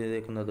ഡിഫൈൻ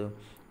ചെയ്തേക്കുന്നത്?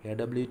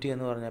 AWT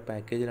എന്ന് പറഞ്ഞ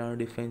പാക്കേജിലാണ്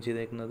ഡിഫൈൻ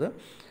ചെയ്തേക്കുന്നത്.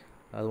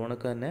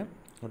 അതുകൊണ്ട് തന്നെ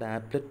ഇവിടെ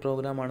ആപ്ലെറ്റ്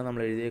പ്രോഗ്രാമാണ്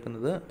നമ്മൾ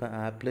എഴുതിയേക്കുന്നത്. അപ്പോൾ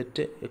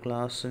ആപ്ലെറ്റ്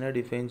ക്ലാസ്സിനെ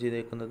ഡിഫൈൻ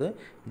ചെയ്തേക്കുന്നത്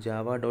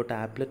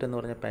java.applet എന്ന്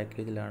പറഞ്ഞ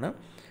പാക്കേജിലാണ്.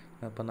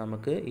 അപ്പോൾ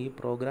നമുക്ക് ഈ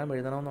പ്രോഗ്രാം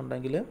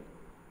എഴുതണമെന്നുണ്ടെങ്കിൽ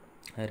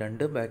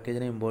രണ്ട്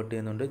പാക്കേജിനെ ഇമ്പോർട്ട്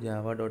ചെയ്യുന്നുണ്ട്.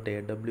 java.awt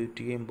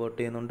ഇമ്പോർട്ട്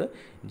ചെയ്യുന്നുണ്ട്,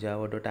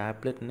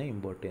 java.appletനെ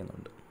ഇമ്പോർട്ട്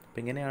ചെയ്യുന്നുണ്ട്.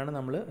 അപ്പോൾ ഇങ്ങനെയാണ്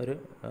നമ്മൾ ഒരു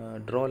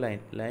ഡ്രോ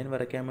ലൈൻ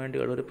വരയ്ക്കാൻ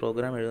വേണ്ടിയുള്ളൊരു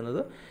പ്രോഗ്രാം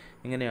എഴുതുന്നത്.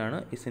 ഇങ്ങനെയാണ്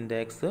ഈ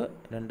സിൻറ്റാക്സ്.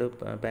 രണ്ട്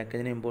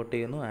പാക്കേജിനെ ഇമ്പോർട്ട്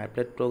ചെയ്യുന്നു,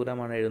 ആപ്ലെറ്റ്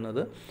പ്രോഗ്രാമാണ്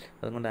എഴുതുന്നത്,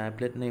 അതുകൊണ്ട്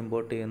ആപ്ലെറ്റിനെ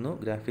ഇമ്പോർട്ട് ചെയ്യുന്നു.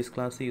 ഗ്രാഫിക്സ്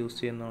ക്ലാസ് യൂസ്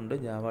ചെയ്യുന്നതുകൊണ്ട്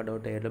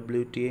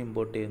java.awt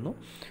ഇമ്പോർട്ട് ചെയ്യുന്നു,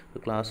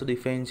 ക്ലാസ്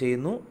ഡിഫൈൻ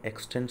ചെയ്യുന്നു,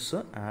 എക്സ്റ്റൻസ്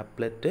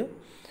ആപ്ലെറ്റ്,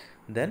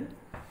 ദെൻ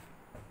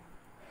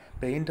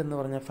പെയിൻറ്റ് എന്ന്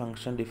പറഞ്ഞ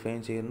ഫംഗ്ഷൻ ഡിഫൈൻ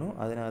ചെയ്യുന്നു.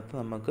 അതിനകത്ത്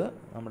നമുക്ക്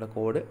നമ്മുടെ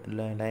കോഡ്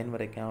ലൈൻ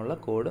വരയ്ക്കാനുള്ള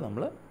കോഡ്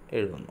നമ്മൾ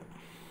എഴുതുന്നു.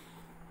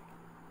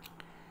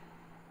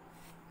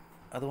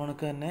 അതുകൊണ്ട്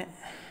തന്നെ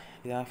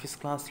ഗ്രാഫിക്സ്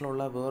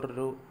ക്ലാസ്സിലുള്ള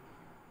വേറൊരു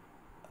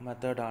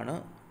മെത്തേഡാണ്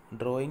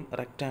ഡ്രോയിങ്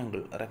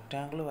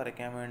റെക്റ്റാങ്കിൾ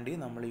വരയ്ക്കാൻ വേണ്ടി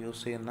നമ്മൾ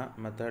യൂസ് ചെയ്യുന്ന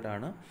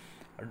മെത്തേഡാണ്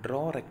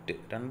ഡ്രോ റെക്റ്റ്.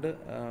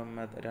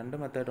 രണ്ട്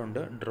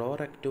മെത്തേഡുണ്ട്, ഡ്രോ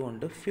റെക്റ്റും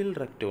ഉണ്ട്, ഫിൽ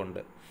റെക്റ്റും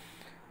ഉണ്ട്.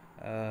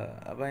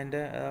 അപ്പോൾ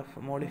അതിൻ്റെ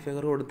മോഡി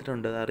ഫിഗർ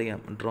കൊടുത്തിട്ടുണ്ട്,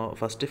 അതറിയാം.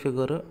 ഫസ്റ്റ്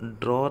ഫിഗർ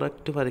ഡ്രോ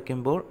റെക്റ്റ്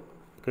വരയ്ക്കുമ്പോൾ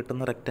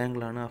കിട്ടുന്ന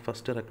റെക്റ്റാങ്കിളാണ് ആ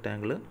ഫസ്റ്റ്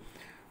റെക്റ്റാങ്കിൾ.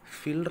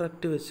 ഫിൽ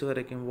റെക്റ്റ് വെച്ച്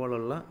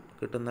വരയ്ക്കുമ്പോഴുള്ള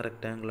കിട്ടുന്ന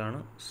റെക്റ്റാങ്കിളാണ്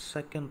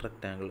സെക്കൻഡ്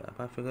റെക്റ്റാങ്കിൾ.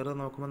 അപ്പോൾ ആ ഫിഗർ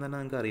നോക്കുമ്പോൾ തന്നെ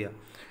നിങ്ങൾക്ക് അറിയാം,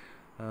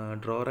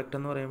 ഡ്രോ റെക്റ്റ്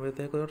എന്ന്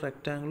പറയുമ്പോഴത്തേക്ക് ഒരു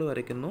റെക്റ്റാങ്കിൾ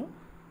വരയ്ക്കുന്നു,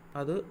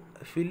 അത്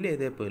ഫില്ല്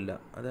ചെയ്തേപ്പോൾ ഇല്ല,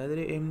 അതായത്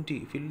ഒരു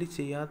ഫില്ല്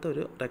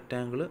ചെയ്യാത്തൊരു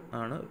റെക്റ്റാങ്കിൾ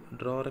ആണ്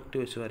ഡ്രോ റെക്റ്റ്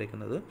വെച്ച്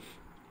വരയ്ക്കുന്നത്.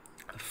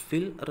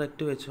 ഫിൽ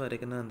റെക്റ്റ് വെച്ച്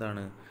വരയ്ക്കുന്നത്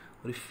എന്താണ്,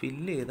 ഒരു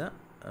ഫില്ല് ചെയ്ത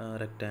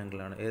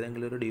റെക്റ്റാങ്കിളാണ്.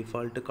 ഏതെങ്കിലും ഒരു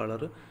ഡിഫോൾട്ട്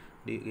കളർ,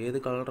 ഏത്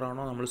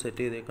കളറാണോ നമ്മൾ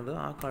സെറ്റ് ചെയ്തേക്കുന്നത്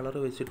ആ കളർ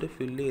വെച്ചിട്ട്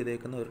ഫില്ല്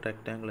ചെയ്തേക്കുന്ന ഒരു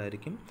റെക്റ്റാങ്കിൾ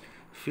ആയിരിക്കും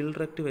ഫിൽ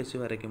റെക്റ്റ് വെച്ച്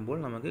വരയ്ക്കുമ്പോൾ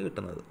നമുക്ക്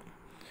കിട്ടുന്നത്.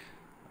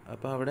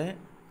 അപ്പോൾ അവിടെ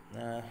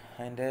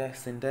അതിൻ്റെ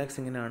സിൻറ്റാക്സ്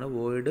ഇങ്ങനെയാണ്: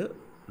 void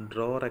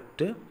draw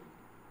റെക്റ്റ്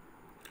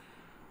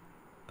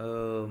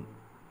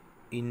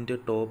ഇൻറ്റ്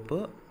top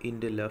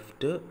ഇൻറ്റ്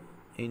left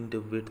ഇൻറ്റ്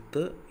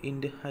width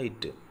ഇൻറ്റ്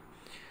height.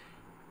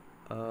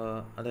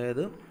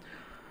 അതായത്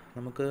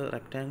നമുക്ക്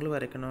റെക്റ്റാങ്കിൾ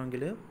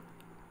വരയ്ക്കണമെങ്കിൽ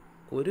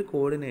ഒരു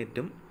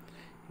കോർഡിനേറ്റും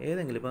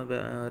ഏതെങ്കിലും, ഇപ്പം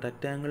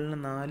റെക്റ്റാങ്കിളിന്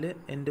 4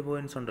 എൻഡ്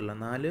പോയിൻറ്റ്സ് ഉണ്ടല്ലോ,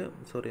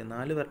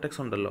 4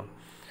 വെർട്ടെക്സ് ഉണ്ടല്ലോ,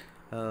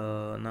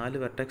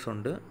 4 വെർട്ടെക്സ്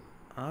ഉണ്ട്.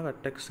 ആ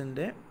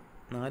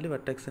 4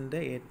 വെർട്ടെക്സിൻ്റെ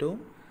ഏറ്റവും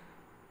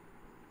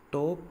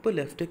ടോപ്പ്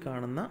ലെഫ്റ്റ്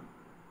കാണുന്ന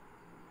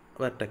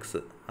വെർട്ടെക്സ്,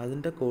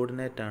 അതിൻ്റെ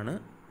കോർഡിനേറ്റാണ്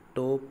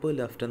ടോപ്പ്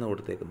ലെഫ്റ്റ് എന്ന്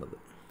കൊടുത്തേക്കുന്നത്.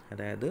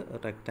 അതായത്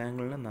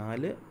റെക്റ്റാങ്കിളിന്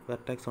 4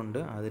 വെർട്ടെക്സ്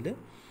ഉണ്ട്, അതിൽ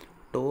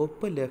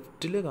ടോപ്പ്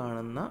ലെഫ്റ്റിൽ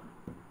കാണുന്ന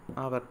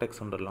ആ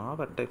വെർട്ടെക്സ് ഉണ്ടല്ലോ, ആ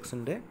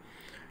വെർട്ടെക്സിൻ്റെ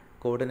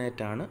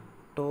കോർഡിനേറ്റാണ്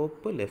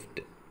ടോപ്പ്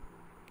ലെഫ്റ്റ്.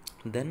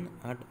 ദെൻ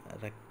ആ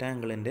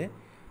റെക്റ്റാങ്കിളിൻ്റെ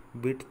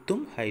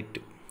വിഡ്ത്തും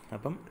ഹൈറ്റും.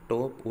 അപ്പം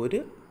ഒരു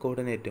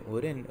കോർഡിനേറ്റും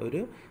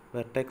ഒരു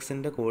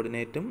വെർട്ടെക്സിൻ്റെ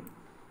കോർഡിനേറ്റും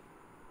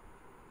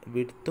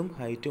വിഡ്ത്തും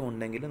ഹൈറ്റും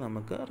ഉണ്ടെങ്കിൽ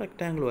നമുക്ക്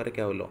റെക്റ്റാങ്കിൾ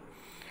വരയ്ക്കാമല്ലോ.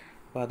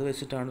 അപ്പോൾ അത്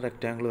വെച്ചിട്ടാണ്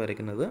റെക്റ്റാങ്കിൾ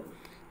വരയ്ക്കുന്നത്.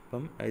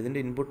 അപ്പം ഇതിൻ്റെ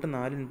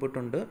 4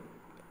 ഇൻപുട്ടുണ്ട്.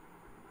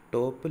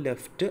 ടോപ്പ്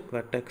ലെഫ്റ്റ്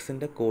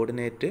വെർട്ടെക്സിൻ്റെ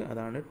കോർഡിനേറ്റ്,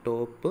 അതാണ്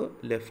ടോപ്പ്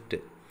ലെഫ്റ്റ്.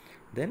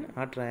 ദെൻ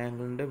ആ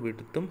ട്രയാങ്കിളിൻ്റെ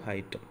വിഡ്ത്തും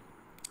ഹൈറ്റും.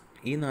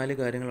 ഈ 4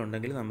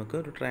 കാര്യങ്ങളുണ്ടെങ്കിൽ നമുക്ക്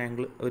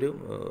ഒരു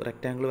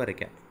റെക്റ്റാങ്കിൾ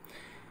വരയ്ക്കാം.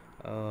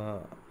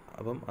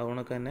 അപ്പം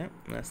അതുകൊണ്ടൊക്കെ തന്നെ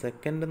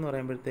സെക്കൻഡ് എന്ന്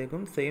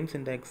പറയുമ്പോഴത്തേക്കും സെയിം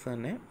സിൻറ്റാക്സ്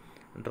തന്നെ.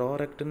 ഡ്രോ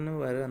റെക്റ്റിന്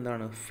വരെ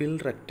എന്താണ്, ഫിൽ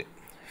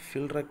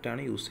റെക്റ്റ്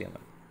ആണ് യൂസ്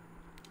ചെയ്യുന്നത്.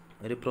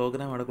 ഒരു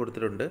പ്രോഗ്രാം അവിടെ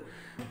കൊടുത്തിട്ടുണ്ട്.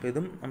 അപ്പോൾ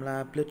ഇതും നമ്മൾ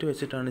ആപ്ലെറ്റ്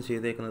വെച്ചിട്ടാണ്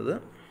ചെയ്തേക്കുന്നത്.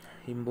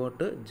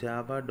 ഇമ്പോർട്ട്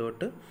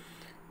java.awt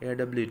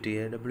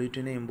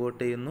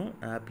ഇമ്പോർട്ട് ചെയ്യുന്നു,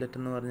 ആപ്ലെറ്റ്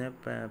എന്ന് പറഞ്ഞ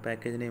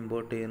പാക്കേജിനെ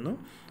ഇമ്പോർട്ട് ചെയ്യുന്നു,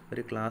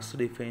 ഒരു ക്ലാസ്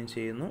ഡിഫൈൻ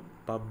ചെയ്യുന്നു,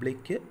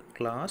 പബ്ലിക്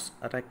ക്ലാസ്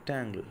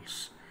റെക്റ്റാങ്കിൾസ്,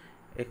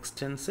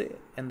 എക്സ്റ്റൻസ്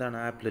എന്താണ്,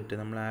 ആപ്ലെറ്റ്.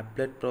 നമ്മൾ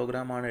ആപ്ലെറ്റ്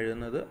പ്രോഗ്രാമാണ്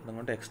എഴുതുന്നത്,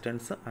 അതുകൊണ്ട്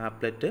extends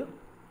applet.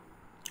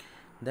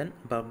 Then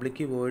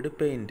public void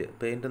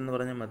paint എന്ന്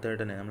പറഞ്ഞ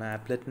മെത്തേഡിനെ, നമ്മൾ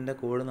ആപ്ലെറ്റിൻ്റെ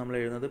കോഡ് നമ്മൾ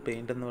എഴുതുന്നത്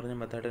പെയിൻറ്റ് എന്ന് പറഞ്ഞ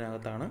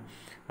മെത്തേഡിനകത്താണ്.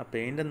 ആ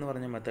പെയിൻറ്റ് എന്ന്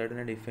പറഞ്ഞ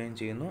മെത്തേഡിനെ ഡിഫൈൻ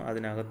ചെയ്യുന്നു.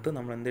 അതിനകത്ത്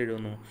നമ്മൾ എന്ത്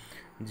എഴുതുന്നു,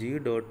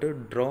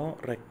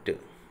 g.drawRect.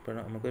 ഇപ്പോൾ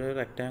നമുക്കൊരു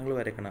റെക്റ്റാങ്കിൾ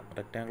വരയ്ക്കണം,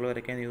 റെക്റ്റാങ്കിൾ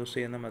വരയ്ക്കാൻ യൂസ്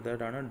ചെയ്യുന്ന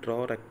മെത്തേഡാണ് ഡ്രോ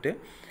റെക്റ്റ്.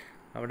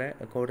 അവിടെ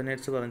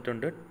കോർഡിനേറ്റ്സ്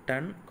പറഞ്ഞിട്ടുണ്ട്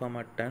 10,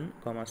 10,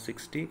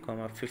 60,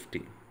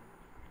 50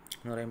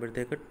 എന്ന്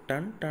പറയുമ്പോഴത്തേക്ക്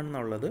 10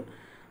 എന്നുള്ളത്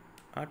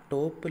ആ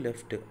ടോപ്പ്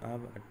ലെഫ്റ്റ്, ആ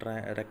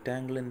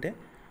റെക്റ്റാങ്കിളിൻ്റെ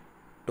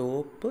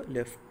ടോപ്പ്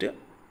ലെഫ്റ്റ്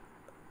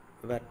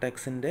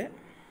വെർട്ടെക്സിൻ്റെ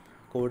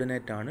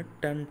കോർഡിനേറ്റാണ്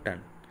 10.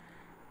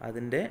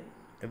 അതിൻ്റെ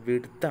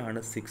വിഡ്ത്താണ്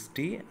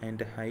 60,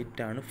 അതിൻ്റെ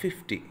ഹൈറ്റാണ്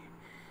 50.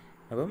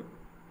 അപ്പം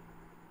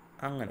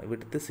അങ്ങനെ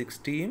വിഡ്ത്ത്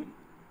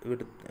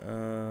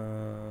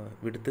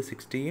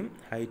 60യും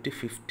ഹൈറ്റ്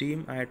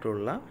 50യും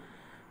ആയിട്ടുള്ള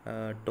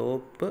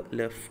ടോപ്പ്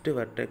ലെഫ്റ്റ്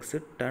വെർട്ടെക്സ്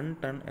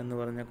 10 എന്ന്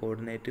പറഞ്ഞ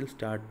കോർഡിനേറ്റിൽ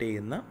സ്റ്റാർട്ട്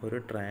ചെയ്യുന്ന ഒരു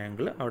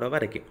ട്രയാങ്കിൾ അവിടെ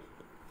വരയ്ക്കും.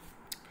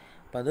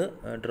 അപ്പം അത്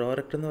ഡ്രോ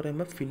റെക്റ്റ് എന്ന്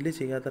പറയുമ്പോൾ ഫില്ല്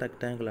ചെയ്യാത്ത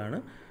റെക്റ്റാങ്കിളാണ്.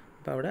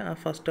 അപ്പോൾ അവിടെ ആ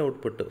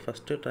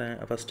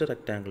ഫസ്റ്റ്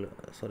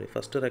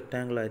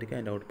റെക്റ്റാങ്കിൾ ആയിരിക്കും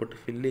അതിൻ്റെ ഔട്ട്പുട്ട്,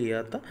 ഫില്ല്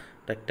ചെയ്യാത്ത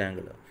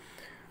rectangle.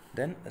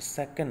 Then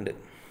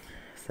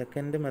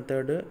second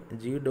method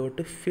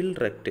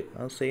g.fillRect.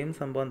 അത് സെയിം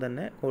സംഭവം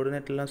തന്നെ,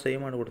 കോർഡിനേറ്റ് എല്ലാം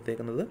സെയിം ആണ്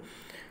കൊടുത്തേക്കുന്നത്.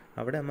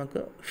 അവിടെ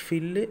നമുക്ക്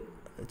ഫില്ല്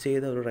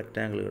ചെയ്ത ഒരു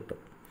റെക്റ്റാങ്കിൾ കിട്ടും.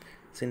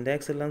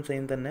 സിൻറ്റാക്സ് എല്ലാം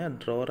സെയിം തന്നെ.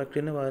 ഡ്രോ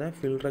റെക്റ്റിന് പകരം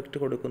ഫിൽ റെക്റ്റ്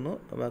കൊടുക്കുന്നു.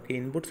 ബാക്കി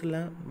ഇൻപുട്സ്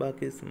എല്ലാം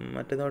ബാക്കി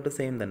മറ്റേതായിട്ട്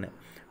സെയിം തന്നെ,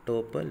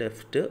 ടോപ്പ്,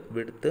 ലെഫ്റ്റ്,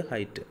 വിഡ്ത്ത്,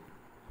 ഹൈറ്റ്.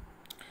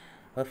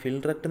 അപ്പോൾ ഫിൽ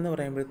റെക്റ്റ് എന്ന്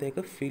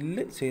പറയുമ്പോഴത്തേക്ക്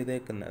ഫില്ല്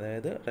ചെയ്തേക്കുന്ന,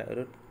 അതായത്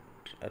ഒരു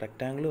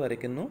റെക്റ്റാങ്കിൾ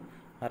വരയ്ക്കുന്നു.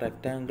 ആ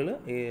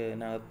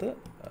റെക്റ്റാങ്കിളിനകത്ത്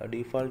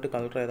ഡീഫോൾട്ട്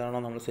കളർ ഏതാണോ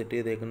നമ്മൾ സെറ്റ്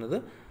ചെയ്തേക്കുന്നത്,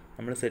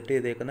 നമ്മൾ സെറ്റ്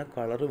ചെയ്തേക്കുന്ന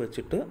കളർ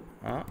വെച്ചിട്ട്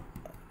ആ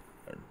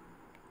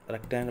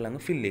റെക്റ്റാങ്കിൾ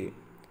അങ്ങ് ഫില്ല് ചെയ്യും.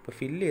 അപ്പോൾ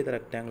ഫില്ല് ചെയ്ത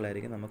റെക്റ്റാങ്കിൾ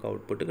ആയിരിക്കും നമുക്ക്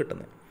ഔട്ട്പുട്ട്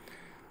കിട്ടുന്നത്.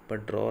 അപ്പോൾ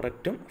ഡ്രോ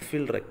റെക്റ്റും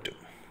ഫിൽ റെക്റ്റും.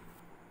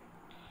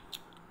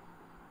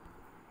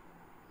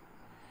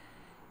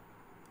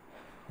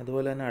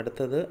 അതുപോലെ തന്നെ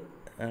അടുത്തത്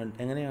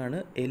എങ്ങനെയാണ്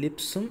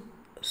എലിപ്സും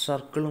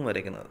സർക്കിളും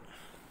വരയ്ക്കുന്നത്.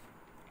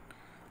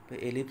 അപ്പോൾ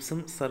എലിപ്സും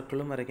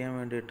സർക്കിളും വരയ്ക്കാൻ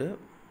വേണ്ടിയിട്ട്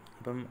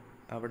അപ്പം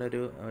അവിടെ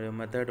ഒരു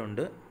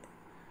മെത്തേഡുണ്ട്,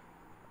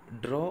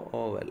 ഡ്രോ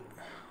ഓവൽ,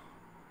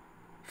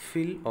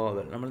 ഫിൽ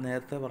ഓവൽ. നമ്മൾ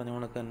നേരത്തെ പറഞ്ഞ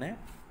കണക്ക് തന്നെ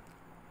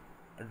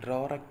ഡ്രോ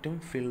റെക്റ്റും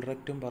ഫിൽ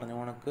റെക്റ്റും പറഞ്ഞ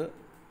കണക്ക്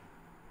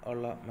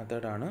ഉള്ള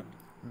മെത്തേഡാണ്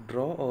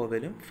ഡ്രോ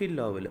ഓവലും ഫിൽ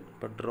ഓവലും.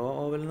 ഇപ്പോൾ ഡ്രോ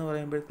ഓവൽ എന്ന്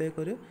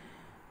പറയുമ്പോഴത്തേക്കൊരു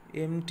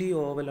എം ടി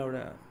ഓവൽ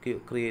അവിടെ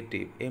ക്രിയേറ്റ്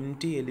ചെയ്യും, എം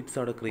ടി എലിപ്സ്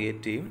അവിടെ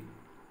ക്രിയേറ്റ് ചെയ്യും.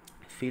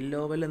 ഫിൽ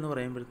ഓവൽ എന്ന്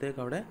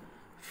പറയുമ്പോഴത്തേക്ക് അവിടെ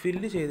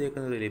ഫില്ല്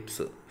ചെയ്തേക്കുന്ന ഒരു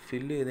എലിപ്സ്,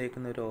 ഫില്ല്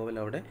ചെയ്തേക്കുന്ന ഒരു ഓവൽ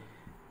അവിടെ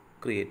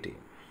ക്രിയേറ്റ്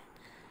ചെയ്യും.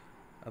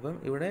 അപ്പം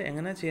ഇവിടെ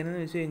എങ്ങനെ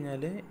ചെയ്യുന്നതെന്ന് വെച്ച്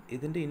കഴിഞ്ഞാൽ,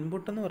 ഇതിൻ്റെ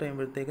ഇൻപുട്ട് എന്ന്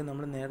പറയുമ്പോഴത്തേക്ക്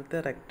നമ്മൾ നേരത്തെ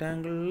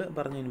റെക്റ്റാങ്കിളിൽ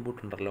പറഞ്ഞ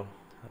ഇൻപുട്ട് ഉണ്ടല്ലോ,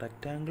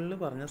 റെക്റ്റാങ്കിളിൽ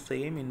പറഞ്ഞ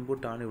സെയിം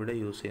ഇൻപുട്ടാണ് ഇവിടെ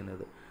യൂസ്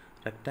ചെയ്യുന്നത്.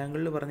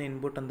 റെക്റ്റാങ്കിളിൽ പറഞ്ഞ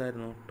ഇൻപുട്ട്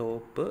എന്തായിരുന്നു?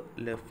 Top,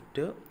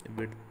 left,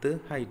 width,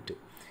 height.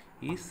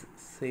 ഈ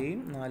സെയിം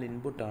 4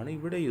 ഇൻപുട്ടാണ്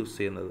ഇവിടെ യൂസ്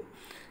ചെയ്യുന്നത്.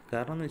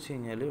 കാരണം എന്ന് വെച്ച്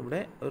കഴിഞ്ഞാൽ ഇവിടെ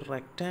ഒരു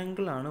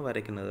റെക്റ്റാങ്കിളാണ്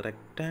വരയ്ക്കുന്നത്.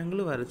 റെക്റ്റാങ്കിൾ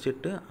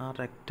വരച്ചിട്ട് ആ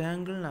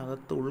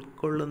റെക്റ്റാങ്കിളിനകത്ത്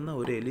ഉൾക്കൊള്ളുന്ന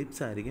ഒരു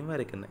എലിപ്സ് ആയിരിക്കും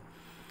വരയ്ക്കുന്നത്.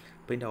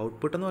 അപ്പോൾ ഇതിൻ്റെ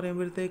ഔട്ട്പുട്ട് എന്ന്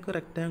പറയുമ്പോഴത്തേക്ക്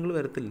റെക്റ്റാങ്കിൾ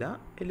വരത്തില്ല,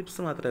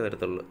 എലിപ്സ് മാത്രമേ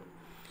വരത്തുള്ളൂ.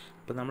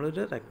 അപ്പോൾ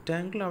നമ്മളൊരു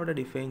റെക്റ്റാങ്കിൾ അവിടെ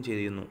ഡിഫൈൻ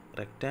ചെയ്യുന്നു,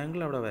 റെക്റ്റാങ്കിൾ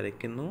അവിടെ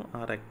വരയ്ക്കുന്നു. ആ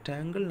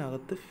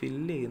റെക്റ്റാങ്കിളിനകത്ത്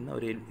ഫില്ല് ചെയ്യുന്ന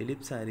ഒരു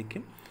എലിപ്സ്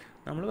ആയിരിക്കും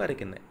നമ്മൾ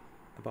വരയ്ക്കുന്നത്.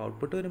 അപ്പോൾ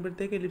ഔട്ട്പുട്ട്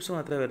വരുമ്പോഴത്തേക്ക് എലിപ്സ്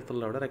മാത്രമേ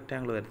വരത്തുള്ളൂ, അവിടെ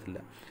റെക്റ്റാങ്കിൾ വരത്തില്ല.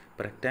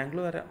 അപ്പോൾ റെക്റ്റാങ്കിൾ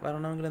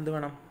വരണമെങ്കിൽ എന്ത്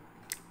വേണം?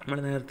 നമ്മൾ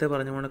നേരത്തെ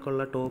പറഞ്ഞ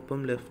കണക്കുള്ള ടോപ്പും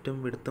ലെഫ്റ്റും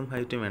വിഡ്ത്തും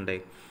ഹൈറ്റും വേണ്ടേ?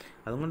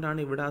 അതുകൊണ്ടാണ്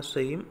ഇവിടെ ആ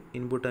സെയിം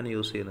ഇൻപുട്ടാണ്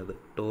യൂസ് ചെയ്യുന്നത്,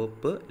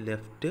 ടോപ്പ്,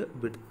 ലെഫ്റ്റ്,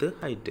 വിഡ്ത്ത്,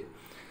 ഹൈറ്റ്.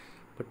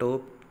 അപ്പോൾ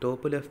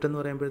ടോപ്പ് ലെഫ്റ്റ് എന്ന്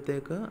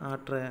പറയുമ്പോഴത്തേക്ക് ആ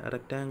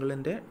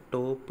റെക്റ്റാങ്കിളിൻ്റെ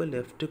ടോപ്പ്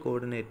ലെഫ്റ്റ്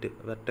കോർഡിനേറ്റ്,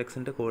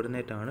 വെർട്ടെക്സിൻ്റെ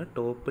കോർഡിനേറ്റ് ആണ്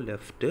ടോപ്പ്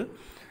ലെഫ്റ്റ്.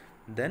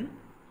 ദെൻ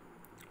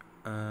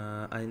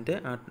അതിൻ്റെ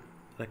ആ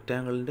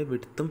റെക്റ്റാങ്കിളിൻ്റെ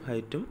വിഡ്ത്തും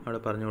ഹൈറ്റും അവിടെ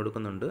പറഞ്ഞു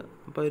കൊടുക്കുന്നുണ്ട്.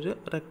 അപ്പോൾ ഒരു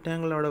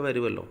റെക്റ്റാങ്കിൾ അവിടെ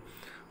വരുമല്ലോ,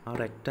 ആ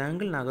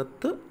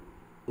റെക്റ്റാങ്കിളിനകത്ത്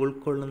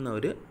ഉൾക്കൊള്ളുന്ന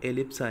ഒരു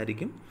എലിപ്സ്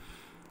ആയിരിക്കും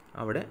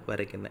അവിടെ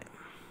വരയ്ക്കുന്നത്.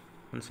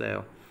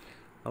 മനസ്സിലായോ?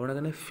 അവിടെ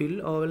തന്നെ ഫിൽ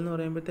ഓവൽ എന്ന്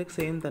പറയുമ്പോഴത്തേക്ക്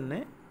സെയിം തന്നെ,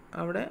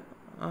 അവിടെ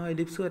ആ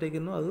എലിപ്സ്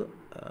വരയ്ക്കുന്നു. അത്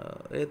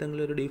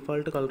ഏതെങ്കിലും ഒരു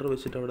ഡീഫോൾട്ട് കളർ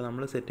വെച്ചിട്ട് അവിടെ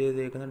നമ്മൾ സെറ്റ്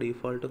ചെയ്തേക്കുന്ന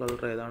ഡീഫോൾട്ട്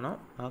കളർ ഏതാണോ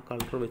ആ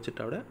കളർ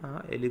വെച്ചിട്ട് അവിടെ ആ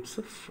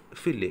എലിപ്സ്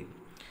ഫില്ല് ചെയ്യും.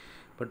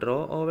 അപ്പോൾ ഡ്രോ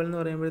ഓവൽ എന്ന്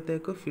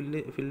പറയുമ്പോഴത്തേക്ക്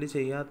ഫില്ല്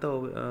ചെയ്യാത്ത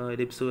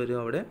എലിപ്സ് വരും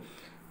അവിടെ.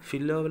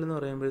 ഫിൽ ഓവൽ എന്ന്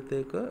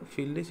പറയുമ്പോഴത്തേക്ക്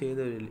ഫില്ല് ചെയ്ത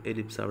ഒരു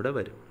എലിപ്സ് അവിടെ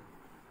വരും.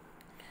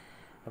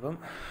 അപ്പം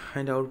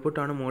അതിൻ്റെ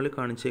ഔട്ട്പുട്ടാണ് മുകളിൽ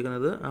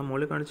കാണിച്ചേക്കുന്നത്. ആ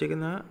മുകളിൽ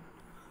കാണിച്ചേക്കുന്ന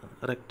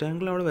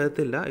റെക്റ്റാങ്കിൾ അവിടെ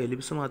വരത്തില്ല,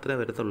 എലിപ്സ് മാത്രമേ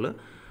വരത്തുള്ളൂ.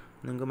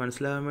 നിങ്ങൾക്ക്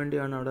മനസ്സിലാകാൻ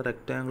വേണ്ടിയാണ് അവിടെ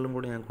റെക്റ്റാങ്കിളും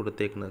കൂടി ഞാൻ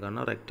കൊടുത്തേക്കുന്നത്.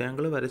 കാരണം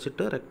റെക്റ്റാങ്കിൾ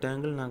വരച്ചിട്ട്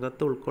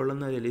റെക്റ്റാങ്കിളിനകത്ത്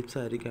ഉൾക്കൊള്ളുന്ന ഒരു എലിപ്സ്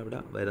ആയിരിക്കും അവിടെ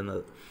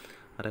വരുന്നത്.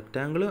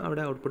 റെക്റ്റാങ്കിൾ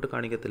അവിടെ ഔട്ട്പുട്ട്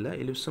കാണിക്കത്തില്ല,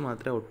 എലിപ്സ്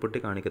മാത്രമേ ഔട്ട്പുട്ട്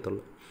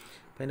കാണിക്കത്തുള്ളൂ.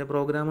 അപ്പോൾ അതിൻ്റെ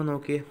പ്രോഗ്രാം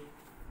നോക്കിയേ,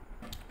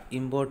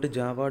 ഇമ്പോർട്ട്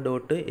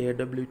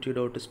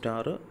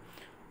java.awt.star.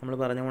 നമ്മൾ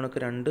പറഞ്ഞ കണക്ക്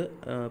 2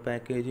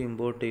 പാക്കേജ്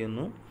ഇമ്പോർട്ട്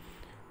ചെയ്യുന്നു.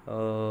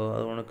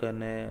 അതുകണക്ക്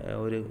തന്നെ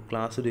ഒരു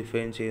ക്ലാസ്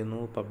ഡിഫൈൻ ചെയ്യുന്നു,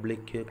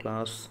 public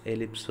class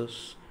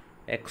ellipses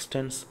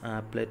extends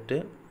applet.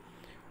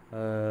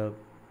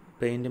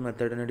 Paint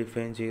മെത്തേഡിനെ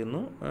define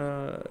ചെയ്യുന്നു,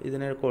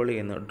 ഇതിനെ കോൾ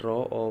ചെയ്യുന്നു, ഡ്രോ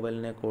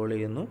ഓവലിനെ കോൾ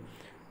ചെയ്യുന്നു,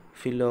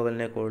 ഫിൽ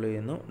ഓവലിനെ കോൾ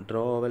ചെയ്യുന്നു.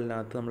 ഡ്രോ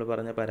ഓവലിനകത്ത് നമ്മൾ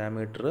പറഞ്ഞ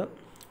പാരാമീറ്റർ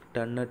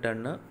ടണ്ണ്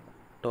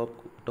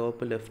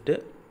ടോപ്പ് ലെഫ്റ്റ്,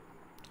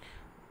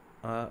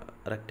 ആ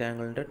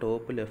റെക്റ്റാങ്കിളിൻ്റെ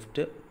ടോപ്പ്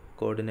ലെഫ്റ്റ്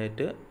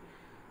കോർഡിനേറ്റ്,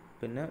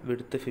 പിന്നെ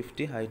വിഡ്ത്ത്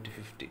 50, ഹൈറ്റ്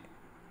 50.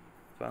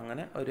 അപ്പോൾ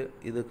അങ്ങനെ ഒരു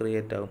ഇത്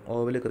ക്രിയേറ്റ് ആകും,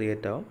 ഓവൽ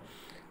ക്രിയേറ്റ് ആകും.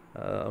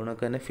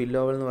 അതുകൊണ്ടൊക്കെ തന്നെ ഫിൽ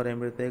ഓവൽ എന്ന്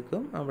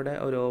പറയുമ്പോഴത്തേക്കും അവിടെ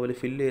ഒരു ഓവൽ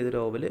ഫില്ല് ചെയ്തൊരു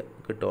ഓവൽ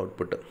കിട്ടും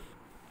ഔട്ട്പുട്ട്.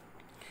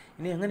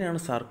 ഇനി എങ്ങനെയാണ്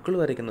സർക്കിൾ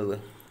വരയ്ക്കുന്നത്?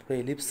 അപ്പോൾ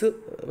എലിപ്സ്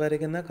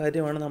വരയ്ക്കുന്ന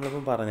കാര്യമാണ്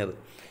നമ്മളിപ്പം പറഞ്ഞത്.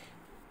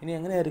 ഇനി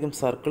എങ്ങനെയായിരിക്കും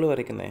സർക്കിൾ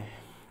വരയ്ക്കുന്നത്?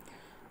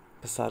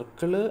 ഇപ്പോൾ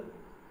സർക്കിള്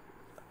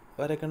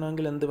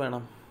വരയ്ക്കണമെങ്കിൽ എന്ത്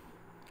വേണം?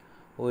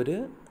 ഒരു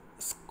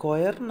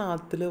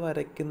സ്ക്വയറിനകത്തിൽ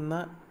വരയ്ക്കുന്ന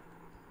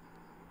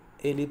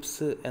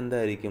എലിപ്സ്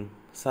എന്തായിരിക്കും?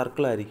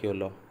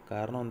 സർക്കിളായിരിക്കുമല്ലോ.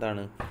 കാരണം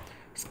എന്താണ്?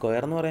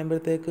 സ്ക്വയർ എന്ന്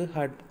പറയുമ്പോഴത്തേക്ക്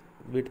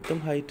വിഡ്ത്തും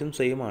ഹൈറ്റും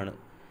സെയിം ആണ്,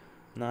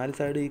 4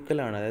 സൈഡ്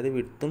ഈക്വലാണ്, അതായത്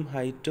വിഡ്ത്തും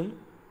ഹൈറ്റും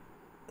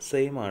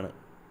സെയിം ആണ്.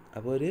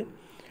 അപ്പോൾ ഒരു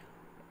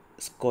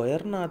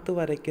സ്ക്വയറിനകത്ത്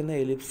വരയ്ക്കുന്ന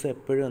എലിപ്സ്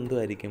എപ്പോഴും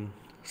എന്തുമായിരിക്കും?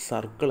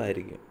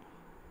 സർക്കിളായിരിക്കും.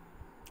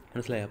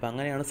 മനസ്സിലായി? അപ്പോൾ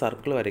അങ്ങനെയാണ്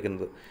സർക്കിൾ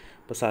വരയ്ക്കുന്നത്.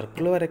 അപ്പോൾ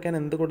സർക്കിൾ വരയ്ക്കാൻ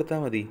എന്ത് കൊടുത്താൽ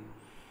മതി?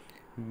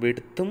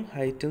 വിഡ്ത്തും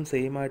ഹൈറ്റും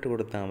സെയിം ആയിട്ട്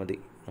കൊടുത്താൽ മതി.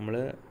 നമ്മൾ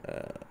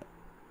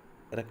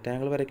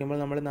റെക്റ്റാങ്കിൾ വരയ്ക്കുമ്പോൾ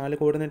നമ്മൾ 4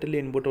 കോർഡിനേറ്റിൽ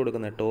ഇൻപുട്ട്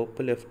കൊടുക്കുന്നത്,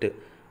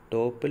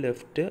 ടോപ്പ്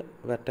ലെഫ്റ്റ്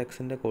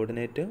വെർട്ടെക്സിൻ്റെ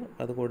കോർഡിനേറ്റ്,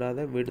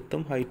 അതുകൂടാതെ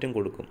വിഡ്ത്തും ഹൈറ്റും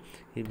കൊടുക്കും.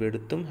 ഈ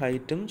വിഡ്ത്തും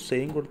ഹൈറ്റും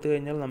സെയിം കൊടുത്തു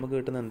കഴിഞ്ഞാൽ നമുക്ക്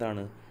കിട്ടുന്ന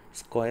എന്താണ്?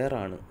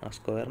 സ്ക്വയറാണ്. ആ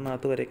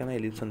സ്ക്വയറിനകത്ത് വരയ്ക്കുന്ന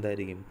എലിപ്സ്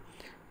എന്തായിരിക്കും?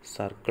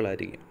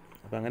 സർക്കിളായിരിക്കും.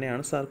 അപ്പോൾ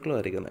അങ്ങനെയാണ് സർക്കിൾ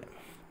വരയ്ക്കുന്നത്.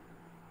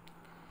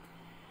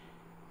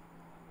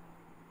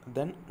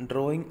 ദെൻ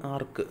ഡ്രോയിങ്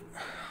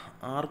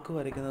ആർക്ക്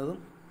വരയ്ക്കുന്നതും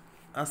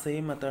ആ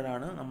സെയിം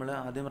മെത്തേഡാണ്. നമ്മൾ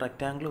ആദ്യം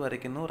റെക്റ്റാങ്കിൾ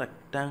വരയ്ക്കുന്നു.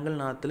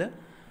 റെക്റ്റാങ്കിളിനകത്തിൽ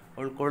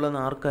ഉൾക്കൊള്ളുന്ന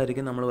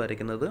ആർക്കായിരിക്കും നമ്മൾ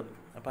വരയ്ക്കുന്നത്.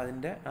 അപ്പോൾ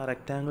അതിൻ്റെ ആ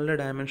റെക്റ്റാങ്കിളിൻ്റെ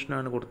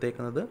ഡയമെൻഷനാണ്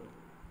കൊടുത്തേക്കുന്നത്.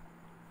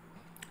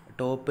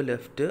 Top,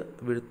 left,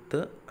 width,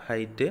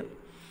 height.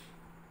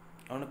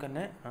 അതുകൊണ്ട്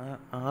തന്നെ ആ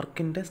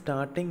ആർക്കിൻ്റെ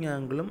സ്റ്റാർട്ടിങ്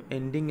ആംഗിളും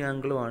ending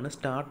ആംഗിളുമാണ്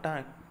start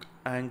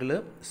angle,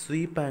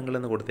 sweep angle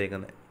എന്ന്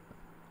കൊടുത്തേക്കുന്നത്.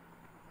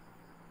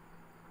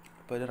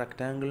 അപ്പോൾ ഒരു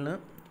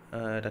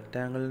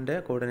റെക്റ്റാങ്കിളിൻ്റെ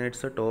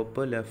coordinates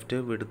top, left,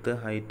 width,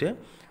 height.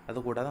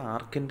 അതുകൂടാതെ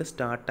ആർക്കിൻ്റെ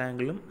സ്റ്റാർട്ട്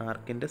ആംഗിളും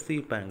ആർക്കിൻ്റെ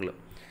സ്വീപ്പ് ആംഗിളും.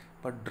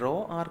 അപ്പോൾ ഡ്രോ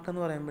ആർക്ക്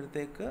എന്ന്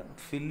പറയുമ്പോഴത്തേക്ക്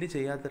ഫില്ല്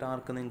ചെയ്യാത്തൊരു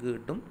ആർക്ക് നിങ്ങൾക്ക്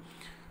കിട്ടും.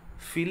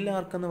 ഫിൽ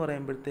ആർക്ക് എന്ന്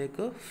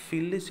പറയുമ്പോഴത്തേക്ക്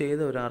ഫില്ല്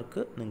ചെയ്ത ഒരു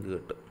ആർക്ക് നിങ്ങൾക്ക്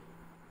കിട്ടും.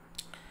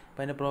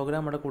 അപ്പോൾ അതിൻ്റെ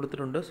പ്രോഗ്രാം അവിടെ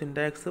കൊടുത്തിട്ടുണ്ട്.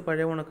 സിൻടാക്സ്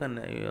പഴയ കണക്ക്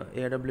തന്നെ.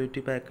 AWT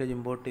പാക്കേജ്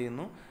ഇമ്പോർട്ട്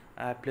ചെയ്യുന്നു,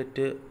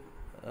 ആപ്ലെറ്റ്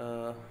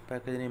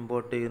പാക്കേജിനെ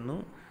ഇമ്പോർട്ട് ചെയ്യുന്നു,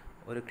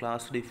 ഒരു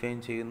ക്ലാസ് ഡിഫൈൻ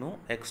ചെയ്യുന്നു,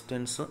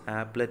 extends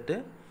applet,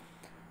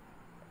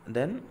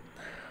 then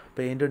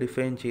paint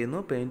define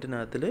ചെയ്യുന്നു.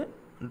 പെയിൻറ്റിനകത്തിൽ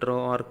ഡ്രോ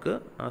ആർക്ക്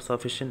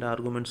സഫിഷ്യൻ്റ്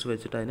ആർഗ്യുമെൻറ്റ്സ്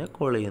വെച്ചിട്ട് അതിനെ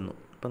കോൾ ചെയ്യുന്നു.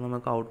 അപ്പോൾ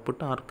നമുക്ക്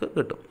ഔട്ട്പുട്ട് ആർക്ക്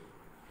കിട്ടും.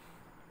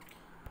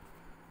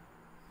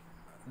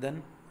 Then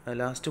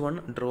last one,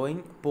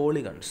 drawing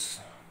polygons.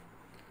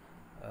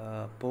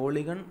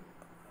 Polygon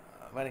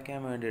വരയ്ക്കാൻ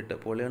വേണ്ടിയിട്ട്,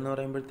 പോളിഗൺ എന്ന്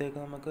പറയുമ്പോഴത്തേക്ക്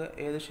നമുക്ക്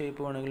ഏത്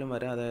ഷേപ്പ് വേണമെങ്കിലും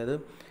വരാം. അതായത്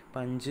ഇപ്പം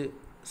 5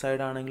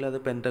 സൈഡാണെങ്കിൽ അത്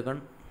പെൻറ്റഗൺ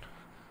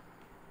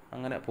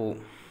അങ്ങനെ പോവും.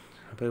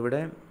 അപ്പോൾ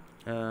ഇവിടെ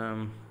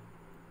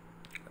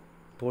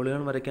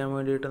പോളിഗൺ വരയ്ക്കാൻ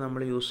വേണ്ടിയിട്ട്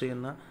നമ്മൾ യൂസ്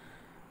ചെയ്യുന്ന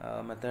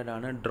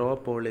മെത്തേഡാണ് ഡ്രോ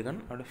പോളിഗൺ.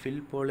 അവിടെ ഫിൽ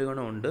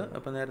പോളിഗണും ഉണ്ട്.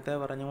 അപ്പോൾ നേരത്തെ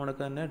പറഞ്ഞ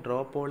കണക്ക് തന്നെ ഡ്രോ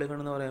പോളിഗൺ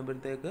എന്ന്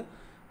പറയുമ്പോഴത്തേക്ക്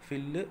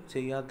ഫില്ല്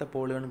ചെയ്യാത്ത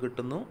പോളിഗൺ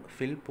കിട്ടുന്നു.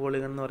 ഫിൽ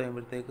പോളിഗൺ എന്ന്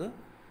പറയുമ്പോഴത്തേക്ക്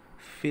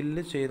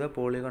ഫില്ല് ചെയ്ത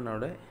പോളിഗൺ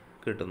അവിടെ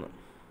കിട്ടുന്നു.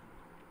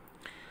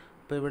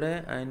 അപ്പോൾ ഇവിടെ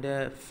അതിൻ്റെ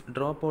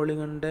ഡ്രോ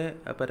പോളിഗണിൻ്റെ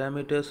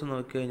പാരാമീറ്റേഴ്സ്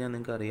നോക്കി കഴിഞ്ഞാൽ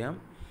നിങ്ങൾക്കറിയാം.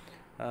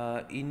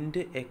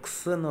 ഇൻറ്റ്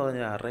എക്സ് എന്ന്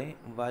പറഞ്ഞൊരു അറേ,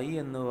 വൈ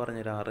എന്ന്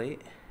പറഞ്ഞൊരു അറേ,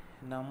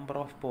 നമ്പർ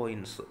ഓഫ്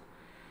പോയിൻറ്റ്സ്.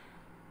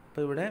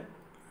 അപ്പോൾ ഇവിടെ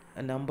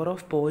നമ്പർ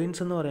ഓഫ്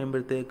പോയിൻറ്റ്സ് എന്ന്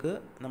പറയുമ്പോഴത്തേക്ക്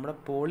നമ്മുടെ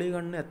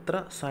പോളിഗണിന് എത്ര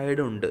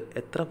സൈഡുണ്ട്,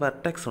 എത്ര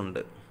വെർട്ടെക്സ് ഉണ്ട്.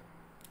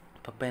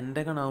 അപ്പോൾ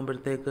പെൻറ്റഗൺ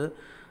ആകുമ്പോഴത്തേക്ക്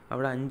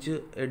അവിടെ 5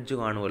 എഡ്ജ്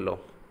കാണുമല്ലോ.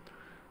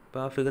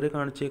 അപ്പോൾ ആ ഫിഗറിൽ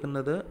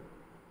കാണിച്ചേക്കുന്നത്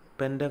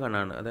പെൻറ്റഗൺ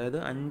ആണ്. അതായത്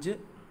 5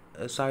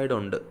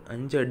 സൈഡുണ്ട്,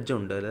 5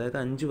 എഡ്ജുണ്ട്, അതായത്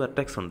 5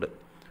 വെർട്ടെക്സ് ഉണ്ട്.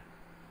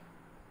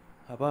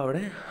 അപ്പോൾ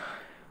അവിടെ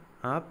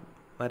ആ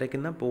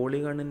വരയ്ക്കുന്ന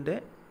പോളിഗണിൻ്റെ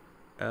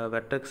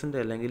വെർട്ടെക്സിൻ്റെ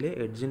അല്ലെങ്കിൽ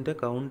എഡ്ജിൻ്റെ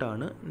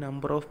കൗണ്ടാണ്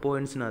നമ്പർ ഓഫ്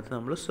പോയിൻറ്റ്സിനകത്ത്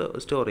നമ്മൾ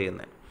സ്റ്റോർ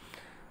ചെയ്യുന്നത്.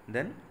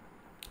 ദെൻ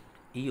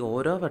ഈ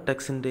ഓരോ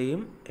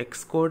വെർട്ടെക്സിൻ്റെയും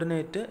എക്സ്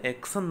കോർഡിനേറ്റ്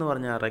എക്സ് എന്ന്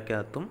പറഞ്ഞ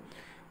അറയ്ക്കകത്തും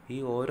ഈ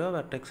ഓരോ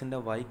വെർട്ടെക്സിൻ്റെ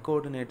വൈ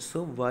കോർഡിനേറ്റ്സ്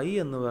വൈ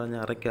എന്ന് പറഞ്ഞ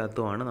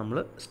അറയ്ക്കകത്തുമാണ് നമ്മൾ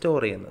സ്റ്റോർ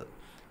ചെയ്യുന്നത്.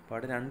 അപ്പോൾ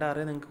അവിടെ 2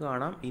 അറേ നിങ്ങൾക്ക്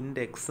കാണാം.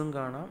 ഇൻറ്റ് എക്സും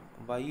കാണാം,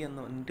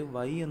 ഇൻറ്റ്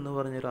വൈ എന്ന്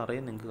പറഞ്ഞൊരു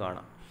അറേയും നിങ്ങൾക്ക്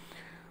കാണാം.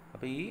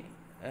 അപ്പോൾ ഈ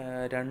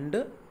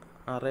 2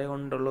 അറേ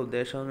കൊണ്ടുള്ള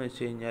ഉദ്ദേശം എന്ന്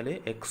വെച്ച് കഴിഞ്ഞാൽ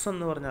എക്സ്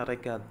എന്ന് പറഞ്ഞ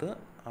അറയ്ക്കകത്ത്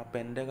ആ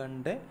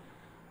പെൻറ്റഗണിൻ്റെ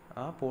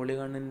ആ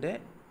പോളിഗണിൻ്റെ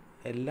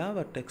എല്ലാ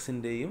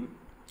വെർട്ടെക്സിൻ്റെയും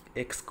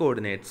എക്സ്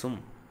കോർഡിനേറ്റ്സും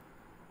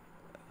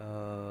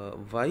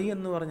വൈ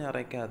എന്ന് പറഞ്ഞ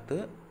അറയ്ക്കകത്ത്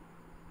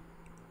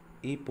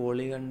ഈ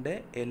പോളിഗണിൻ്റെ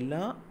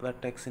എല്ലാ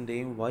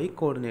വെർട്ടെക്സിൻ്റെയും വൈ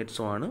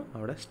കോർഡിനേറ്റ്സുമാണ്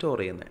അവിടെ സ്റ്റോർ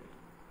ചെയ്യുന്നത്.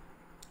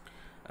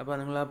 അപ്പോൾ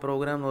നിങ്ങൾ ആ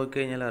പ്രോഗ്രാം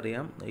നോക്കിക്കഴിഞ്ഞാൽ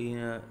അറിയാം. ഈ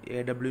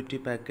AWT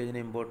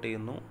പാക്കേജിനെ ഇമ്പോർട്ട്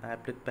ചെയ്യുന്നു,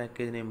 ആപ്ലെറ്റ്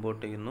പാക്കേജിനെ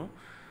ഇമ്പോർട്ട് ചെയ്യുന്നു,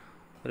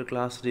 ഒരു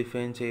ക്ലാസ്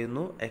ഡിഫൈൻ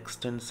ചെയ്യുന്നു,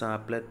 എക്സ്റ്റെൻസ്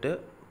ആപ്ലെറ്റ്,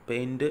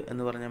 പെയിൻറ്റ്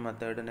എന്ന് പറഞ്ഞ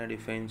മെത്തേഡിനെ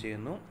ഡിഫൈൻ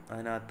ചെയ്യുന്നു.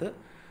 അതിനകത്ത്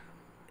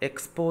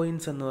എക്സ്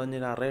പോയിൻറ്റ്സ് എന്ന്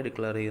പറഞ്ഞൊരു അറേ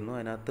ഡിക്ലെയർ ചെയ്യുന്നു.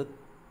 അതിനകത്ത്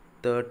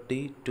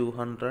 30,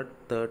 200,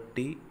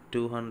 30,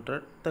 200,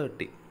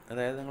 30.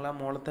 അതായത് നിങ്ങൾ ആ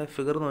മുകളിലത്തെ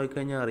ഫിഗർ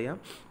നോക്കിക്കഴിഞ്ഞാൽ അറിയാം.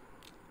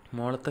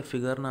 മുകളിലത്തെ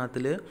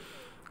ഫിഗറിനകത്തിൽ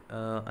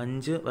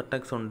 5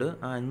 വെർട്ടെക്സ് ഉണ്ട്.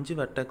 ആ 5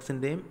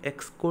 വെർട്ടെക്സിൻ്റെയും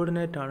എക്സ്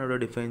കോർഡിനേറ്റ് ആണ് ഇവിടെ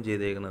ഡിഫൈൻ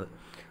ചെയ്തേക്കുന്നത്.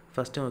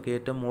 ഫസ്റ്റ് നോക്കി,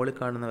 ഏറ്റവും മുകളിൽ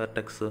കാണുന്ന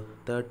വെർട്ടെക്സ്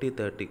 30,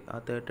 30. ആ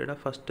 30യുടെ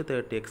ഫസ്റ്റ്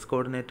 30 എക്സ്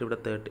കോർഡിനേറ്റ് ഇവിടെ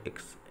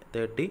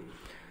 30.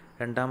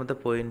 രണ്ടാമത്തെ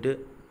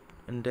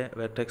പോയിൻറ്റിൻ്റെ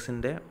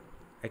വെർട്ടെക്സിൻ്റെ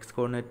എക്സ്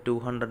കോർഡിനേറ്റ്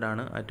 200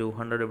 ആണ്. ആ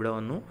 200 ഇവിടെ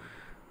വന്നു.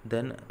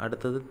 ദെൻ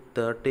അടുത്തത്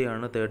 30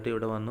 ആണ്, 30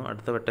 ഇവിടെ വന്നു.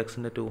 അടുത്ത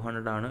വെർട്ടെക്സിൻ്റെ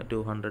 200 ആണ്,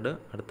 200.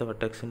 അടുത്ത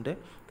വെർട്ടെക്സിൻ്റെ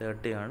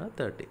 30 ആണ്,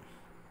 30.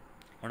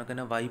 അതുകൊണ്ട്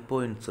തന്നെ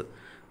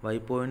വൈ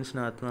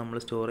പോയിൻറ്റ്സിനകത്ത് നമ്മൾ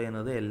സ്റ്റോർ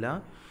ചെയ്യുന്നത് എല്ലാ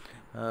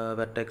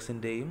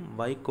വെർട്ടെക്സിൻ്റെയും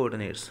വൈ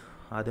കോർഡിനേറ്റ്സ്.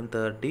 ആദ്യം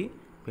 30,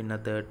 പിന്നെ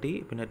 30,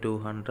 പിന്നെ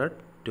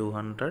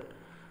 200.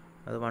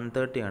 അത്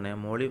 130 ആണ്.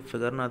 മോളി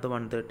ഫിഗറിനകത്ത്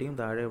 130യും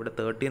താഴെ ഇവിടെ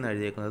 30 എന്ന്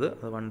എഴുതിയേക്കുന്നത്,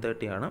 അത്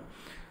 130 ആണ്.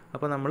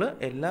 അപ്പോൾ നമ്മൾ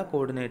എല്ലാ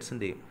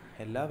കോർഡിനേറ്റ്സിൻ്റെയും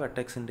എല്ലാ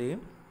വെർട്ടെക്സിൻ്റെയും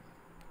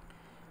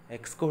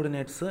എക്സ്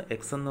കോർഡിനേറ്റ്സ്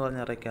എക്സ് എന്ന് പറഞ്ഞ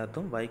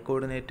അറയ്ക്കകത്തും വൈ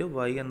കോർഡിനേറ്റ്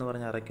വൈ എന്ന്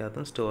പറഞ്ഞ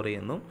അറയ്ക്കകത്തും സ്റ്റോർ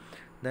ചെയ്യുന്നു.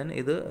 ദെൻ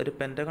ഇത് ഒരു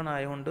പെൻറ്റഗൺ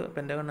ആയതുകൊണ്ട്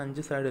പെൻറ്റഗൺ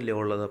 5 സൈഡല്ലേ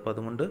ഉള്ളത്. അപ്പോൾ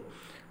അതുകൊണ്ട്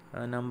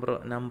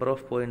നമ്പർ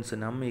ഓഫ് പോയിൻറ്റ്സ്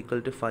നം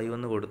ഈക്വൽ ടു 5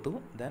 എന്ന് കൊടുത്തു.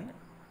 ദെൻ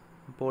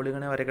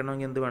പോളിഗണെ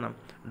വരയ്ക്കണമെങ്കിൽ എന്ത് വേണം?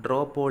 ഡ്രോ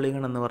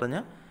പോളിഗൺ എന്ന് പറഞ്ഞ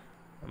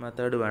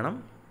മെത്തേഡ് വേണം.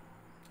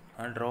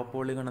 ആ ഡ്രോ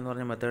പോളിഗൺ എന്ന്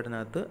പറഞ്ഞ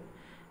മെത്തേഡിനകത്ത്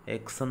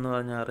എക്സ് എന്ന്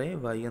പറഞ്ഞ അറേ,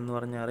 വൈ എന്ന്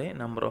പറഞ്ഞ അറേ,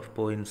 നമ്പർ ഓഫ്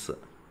പോയിൻറ്റ്സ്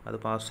അത്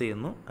പാസ്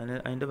ചെയ്യുന്നു.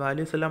 അതിൻ്റെ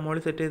വാല്യൂസ് എല്ലാം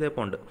മുകളിൽ സെറ്റ്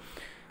ചെയ്തപ്പോൾ ഉണ്ട്.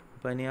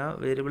 അപ്പോൾ ഇനി ആ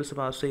വേരിയബിൾസ്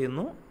പാസ്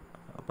ചെയ്യുന്നു.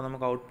 അപ്പോൾ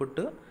നമുക്ക്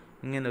ഔട്ട്പുട്ട്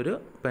ഇങ്ങനൊരു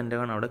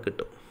പെൻറ്റഗൺ അവിടെ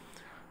കിട്ടും.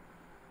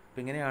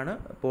 അപ്പോൾ ഇങ്ങനെയാണ്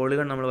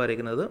പോളിഗൺ നമ്മൾ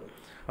വരയ്ക്കുന്നത്.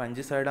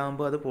 5 സൈഡ്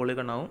ആകുമ്പോൾ അത്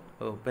പോളിഗൺ ആവും,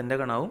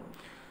 പെൻറ്റഗൺ ആവും.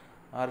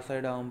 6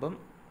 സൈഡ് ആകുമ്പം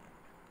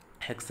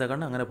ഹെക്സഗൺ,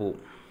 അങ്ങനെ പോവും.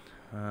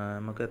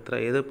 നമുക്ക്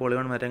ഏത്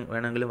പോളിഗൺ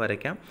വേണമെങ്കിലും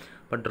വരയ്ക്കാം.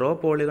 അപ്പോൾ ഡ്രോ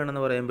പോളിഗൺ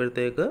എന്ന്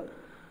പറയുമ്പോഴത്തേക്ക്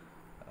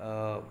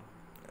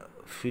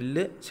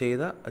ഫില്ല്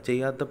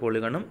ചെയ്യാത്ത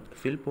പോളിഗണും,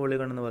 ഫിൽ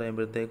പോളിഗൺ എന്ന്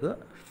പറയുമ്പോഴത്തേക്ക്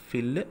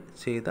ഫില്ല്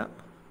ചെയ്ത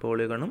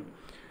പോളിഗണും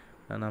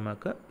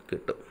നമുക്ക്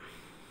കിട്ടും.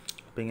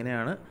 അപ്പോൾ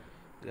ഇങ്ങനെയാണ്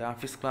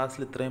ഗ്രാഫിക്സ്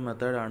ക്ലാസ്സിൽ ഇത്രയും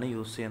മെത്തേഡാണ്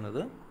യൂസ്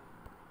ചെയ്യുന്നത്.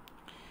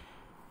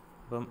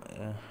 അപ്പം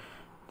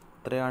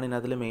ഇത്രയാണ്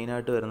ഇതിനകത്തിൽ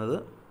മെയിനായിട്ട് വരുന്നത്.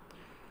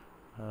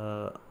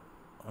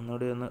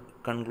 ഒന്നുകൂടി ഒന്ന്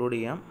കൺക്ലൂഡ്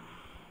ചെയ്യാം.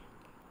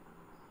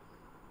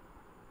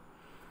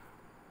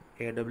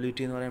 AWT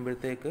എന്ന്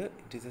പറയുമ്പോഴത്തേക്ക്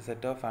it is A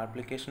set of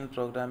application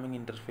programming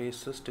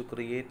interfaces to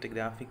create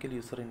graphical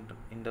user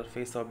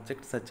interface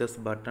objects such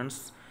as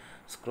buttons,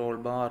 scroll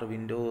bar,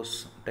 Windows,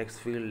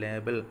 text field,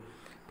 label.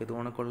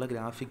 ഇതുകൊണ്ടൊക്കെയുള്ള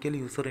graphical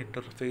user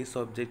interface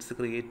objects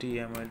create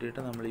ചെയ്യാൻ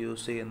വേണ്ടിയിട്ട് നമ്മൾ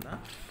യൂസ് ചെയ്യുന്ന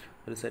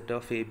ഒരു set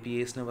of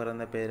APIs എന്ന്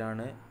പറയുന്ന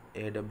പേരാണ്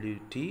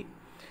AWT.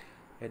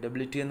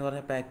 AWT എന്ന്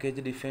പറഞ്ഞ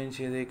പാക്കേജ് ഡിഫൈൻ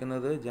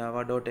ചെയ്തേക്കുന്നത്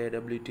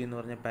java.awt എന്ന്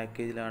പറഞ്ഞ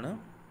പാക്കേജിലാണ്.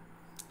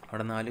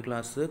 അവിടെ 4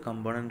 class: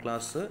 component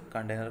class,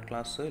 container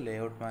class,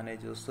 layout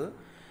managers,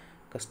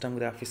 custom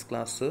graphics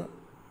class,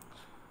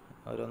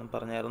 ഓരോന്നും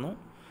പറഞ്ഞായിരുന്നു.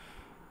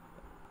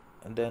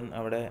 ദെൻ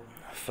അവിടെ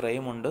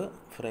ഫ്രെയിം ഉണ്ട്.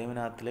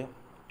 ഫ്രെയിമിനകത്തിൽ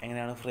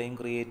എങ്ങനെയാണ് ഫ്രെയിം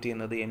ക്രിയേറ്റ്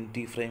ചെയ്യുന്നത്,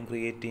 empty ഫ്രെയിം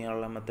ക്രിയേറ്റ്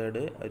ചെയ്യാനുള്ള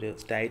മെത്തേഡ്, ഒരു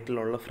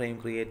ടൈറ്റിലുള്ള ഫ്രെയിം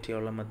ക്രിയേറ്റ്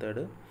ചെയ്യാനുള്ള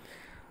മെത്തേഡ്,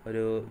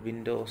 ഒരു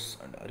വിൻഡോസ്,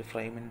 ഒരു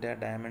ഫ്രെയിമിൻ്റെ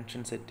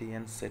ഡയമെൻഷൻ സെറ്റ്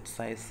ചെയ്യാൻ സെറ്റ്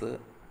സൈസ്,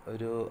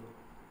 ഒരു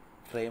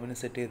ഫ്രെയിമിന്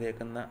സെറ്റ്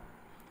ചെയ്തേക്കുന്ന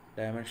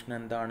ഡയമെൻഷൻ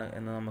എന്താണ്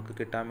എന്ന് നമുക്ക്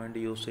കിട്ടാൻ വേണ്ടി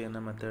യൂസ് ചെയ്യുന്ന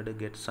മെത്തേഡ്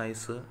ഗെറ്റ്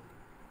സൈസ്,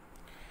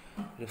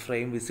 ഒരു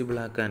ഫ്രെയിം വിസിബിൾ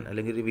ആക്കാൻ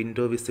അല്ലെങ്കിൽ ഒരു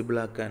വിൻഡോ വിസിബിൾ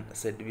ആക്കാൻ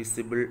സെറ്റ്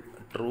വിസിബിൾ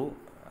ട്രൂ,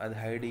 അത്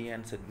ഹൈഡ്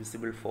ചെയ്യാൻ സെറ്റ്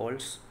വിസിബിൾ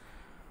ഫോൾസ്,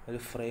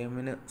 ഒരു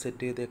ഫ്രെയിമിന്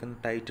സെറ്റ് ചെയ്തേക്കുന്ന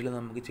ടൈറ്റിൽ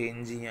നമുക്ക്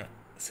ചേഞ്ച് ചെയ്യാൻ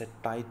set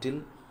title.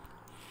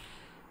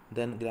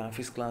 Then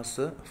graphics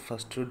class,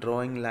 first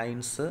drawing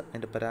lines,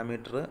 അതിൻ്റെ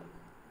parameter,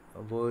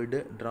 word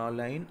draw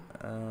line,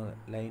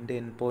 ലൈൻ്റെ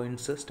end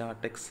points,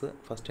 start X,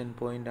 first end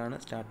point ആണ്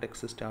start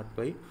X start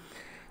Y,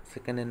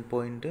 second end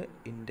point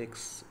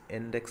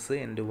end X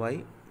end Y.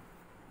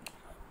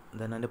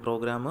 Then അതിൻ്റെ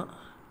programme.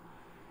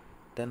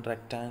 Then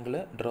rectangle,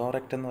 draw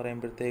റെക്റ്റ് എന്ന്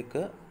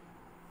പറയുമ്പോഴത്തേക്ക്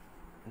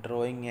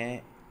drawing A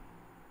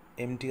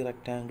empty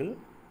rectangle.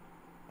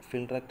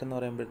 Fill rect എന്ന്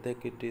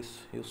പറയുമ്പോഴത്തേക്ക് it is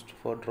used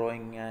for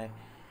drawing A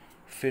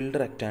filled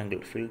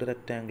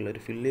rectangle ഒരു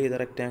fill ചെയ്ത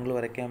rectangle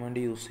വരയ്ക്കാൻ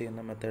വേണ്ടി use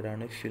ചെയ്യുന്ന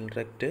മെത്തേഡാണ് ഫിൽ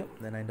റെക്റ്റ്.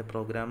 ദെൻ അതിൻ്റെ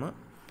പ്രോഗ്രാം,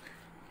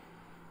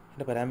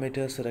 അതിൻ്റെ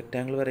പാരാമീറ്റേഴ്സ്,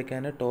 റെക്റ്റാങ്കിൾ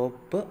വരയ്ക്കാൻ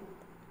ടോപ്പ്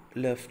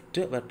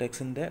ലെഫ്റ്റ്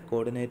വെർട്ടെക്സിൻ്റെ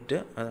കോർഡിനേറ്റ്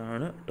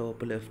അതാണ്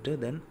ടോപ്പ് ലെഫ്റ്റ്.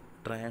 ദെൻ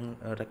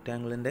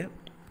റെക്റ്റാങ്കിളിൻ്റെ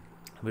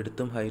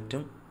വിഡ്ത്തും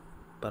ഹൈറ്റും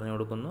പറഞ്ഞു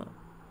കൊടുക്കുന്നു.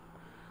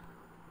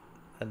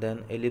 ദെൻ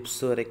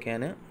എലിപ്സ്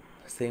വരയ്ക്കാൻ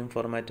സെയിം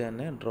ഫോർമാറ്റ്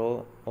തന്നെ, ഡ്രോ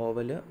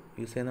ഓവൽ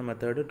യൂസ് ചെയ്യുന്ന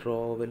മെത്തേഡ് ഡ്രോ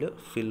ഓവൽ,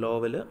 ഫിൽ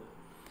oval,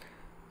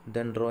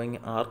 then drawing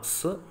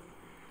arcs,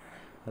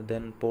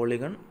 then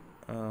polygon,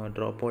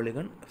 draw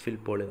polygon, ഫിൽ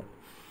പോളിഗൺ.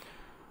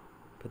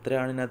 അപ്പോൾ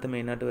ഇത്രയാണ് ഇതിനകത്ത്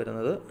മെയിനായിട്ട്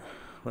വരുന്നത്.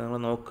 അപ്പോൾ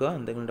നിങ്ങൾ നോക്കുക,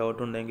 എന്തെങ്കിലും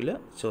ഡൗട്ട് ഉണ്ടെങ്കിൽ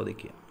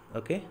ചോദിക്കുക.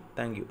 Okay,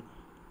 thank you.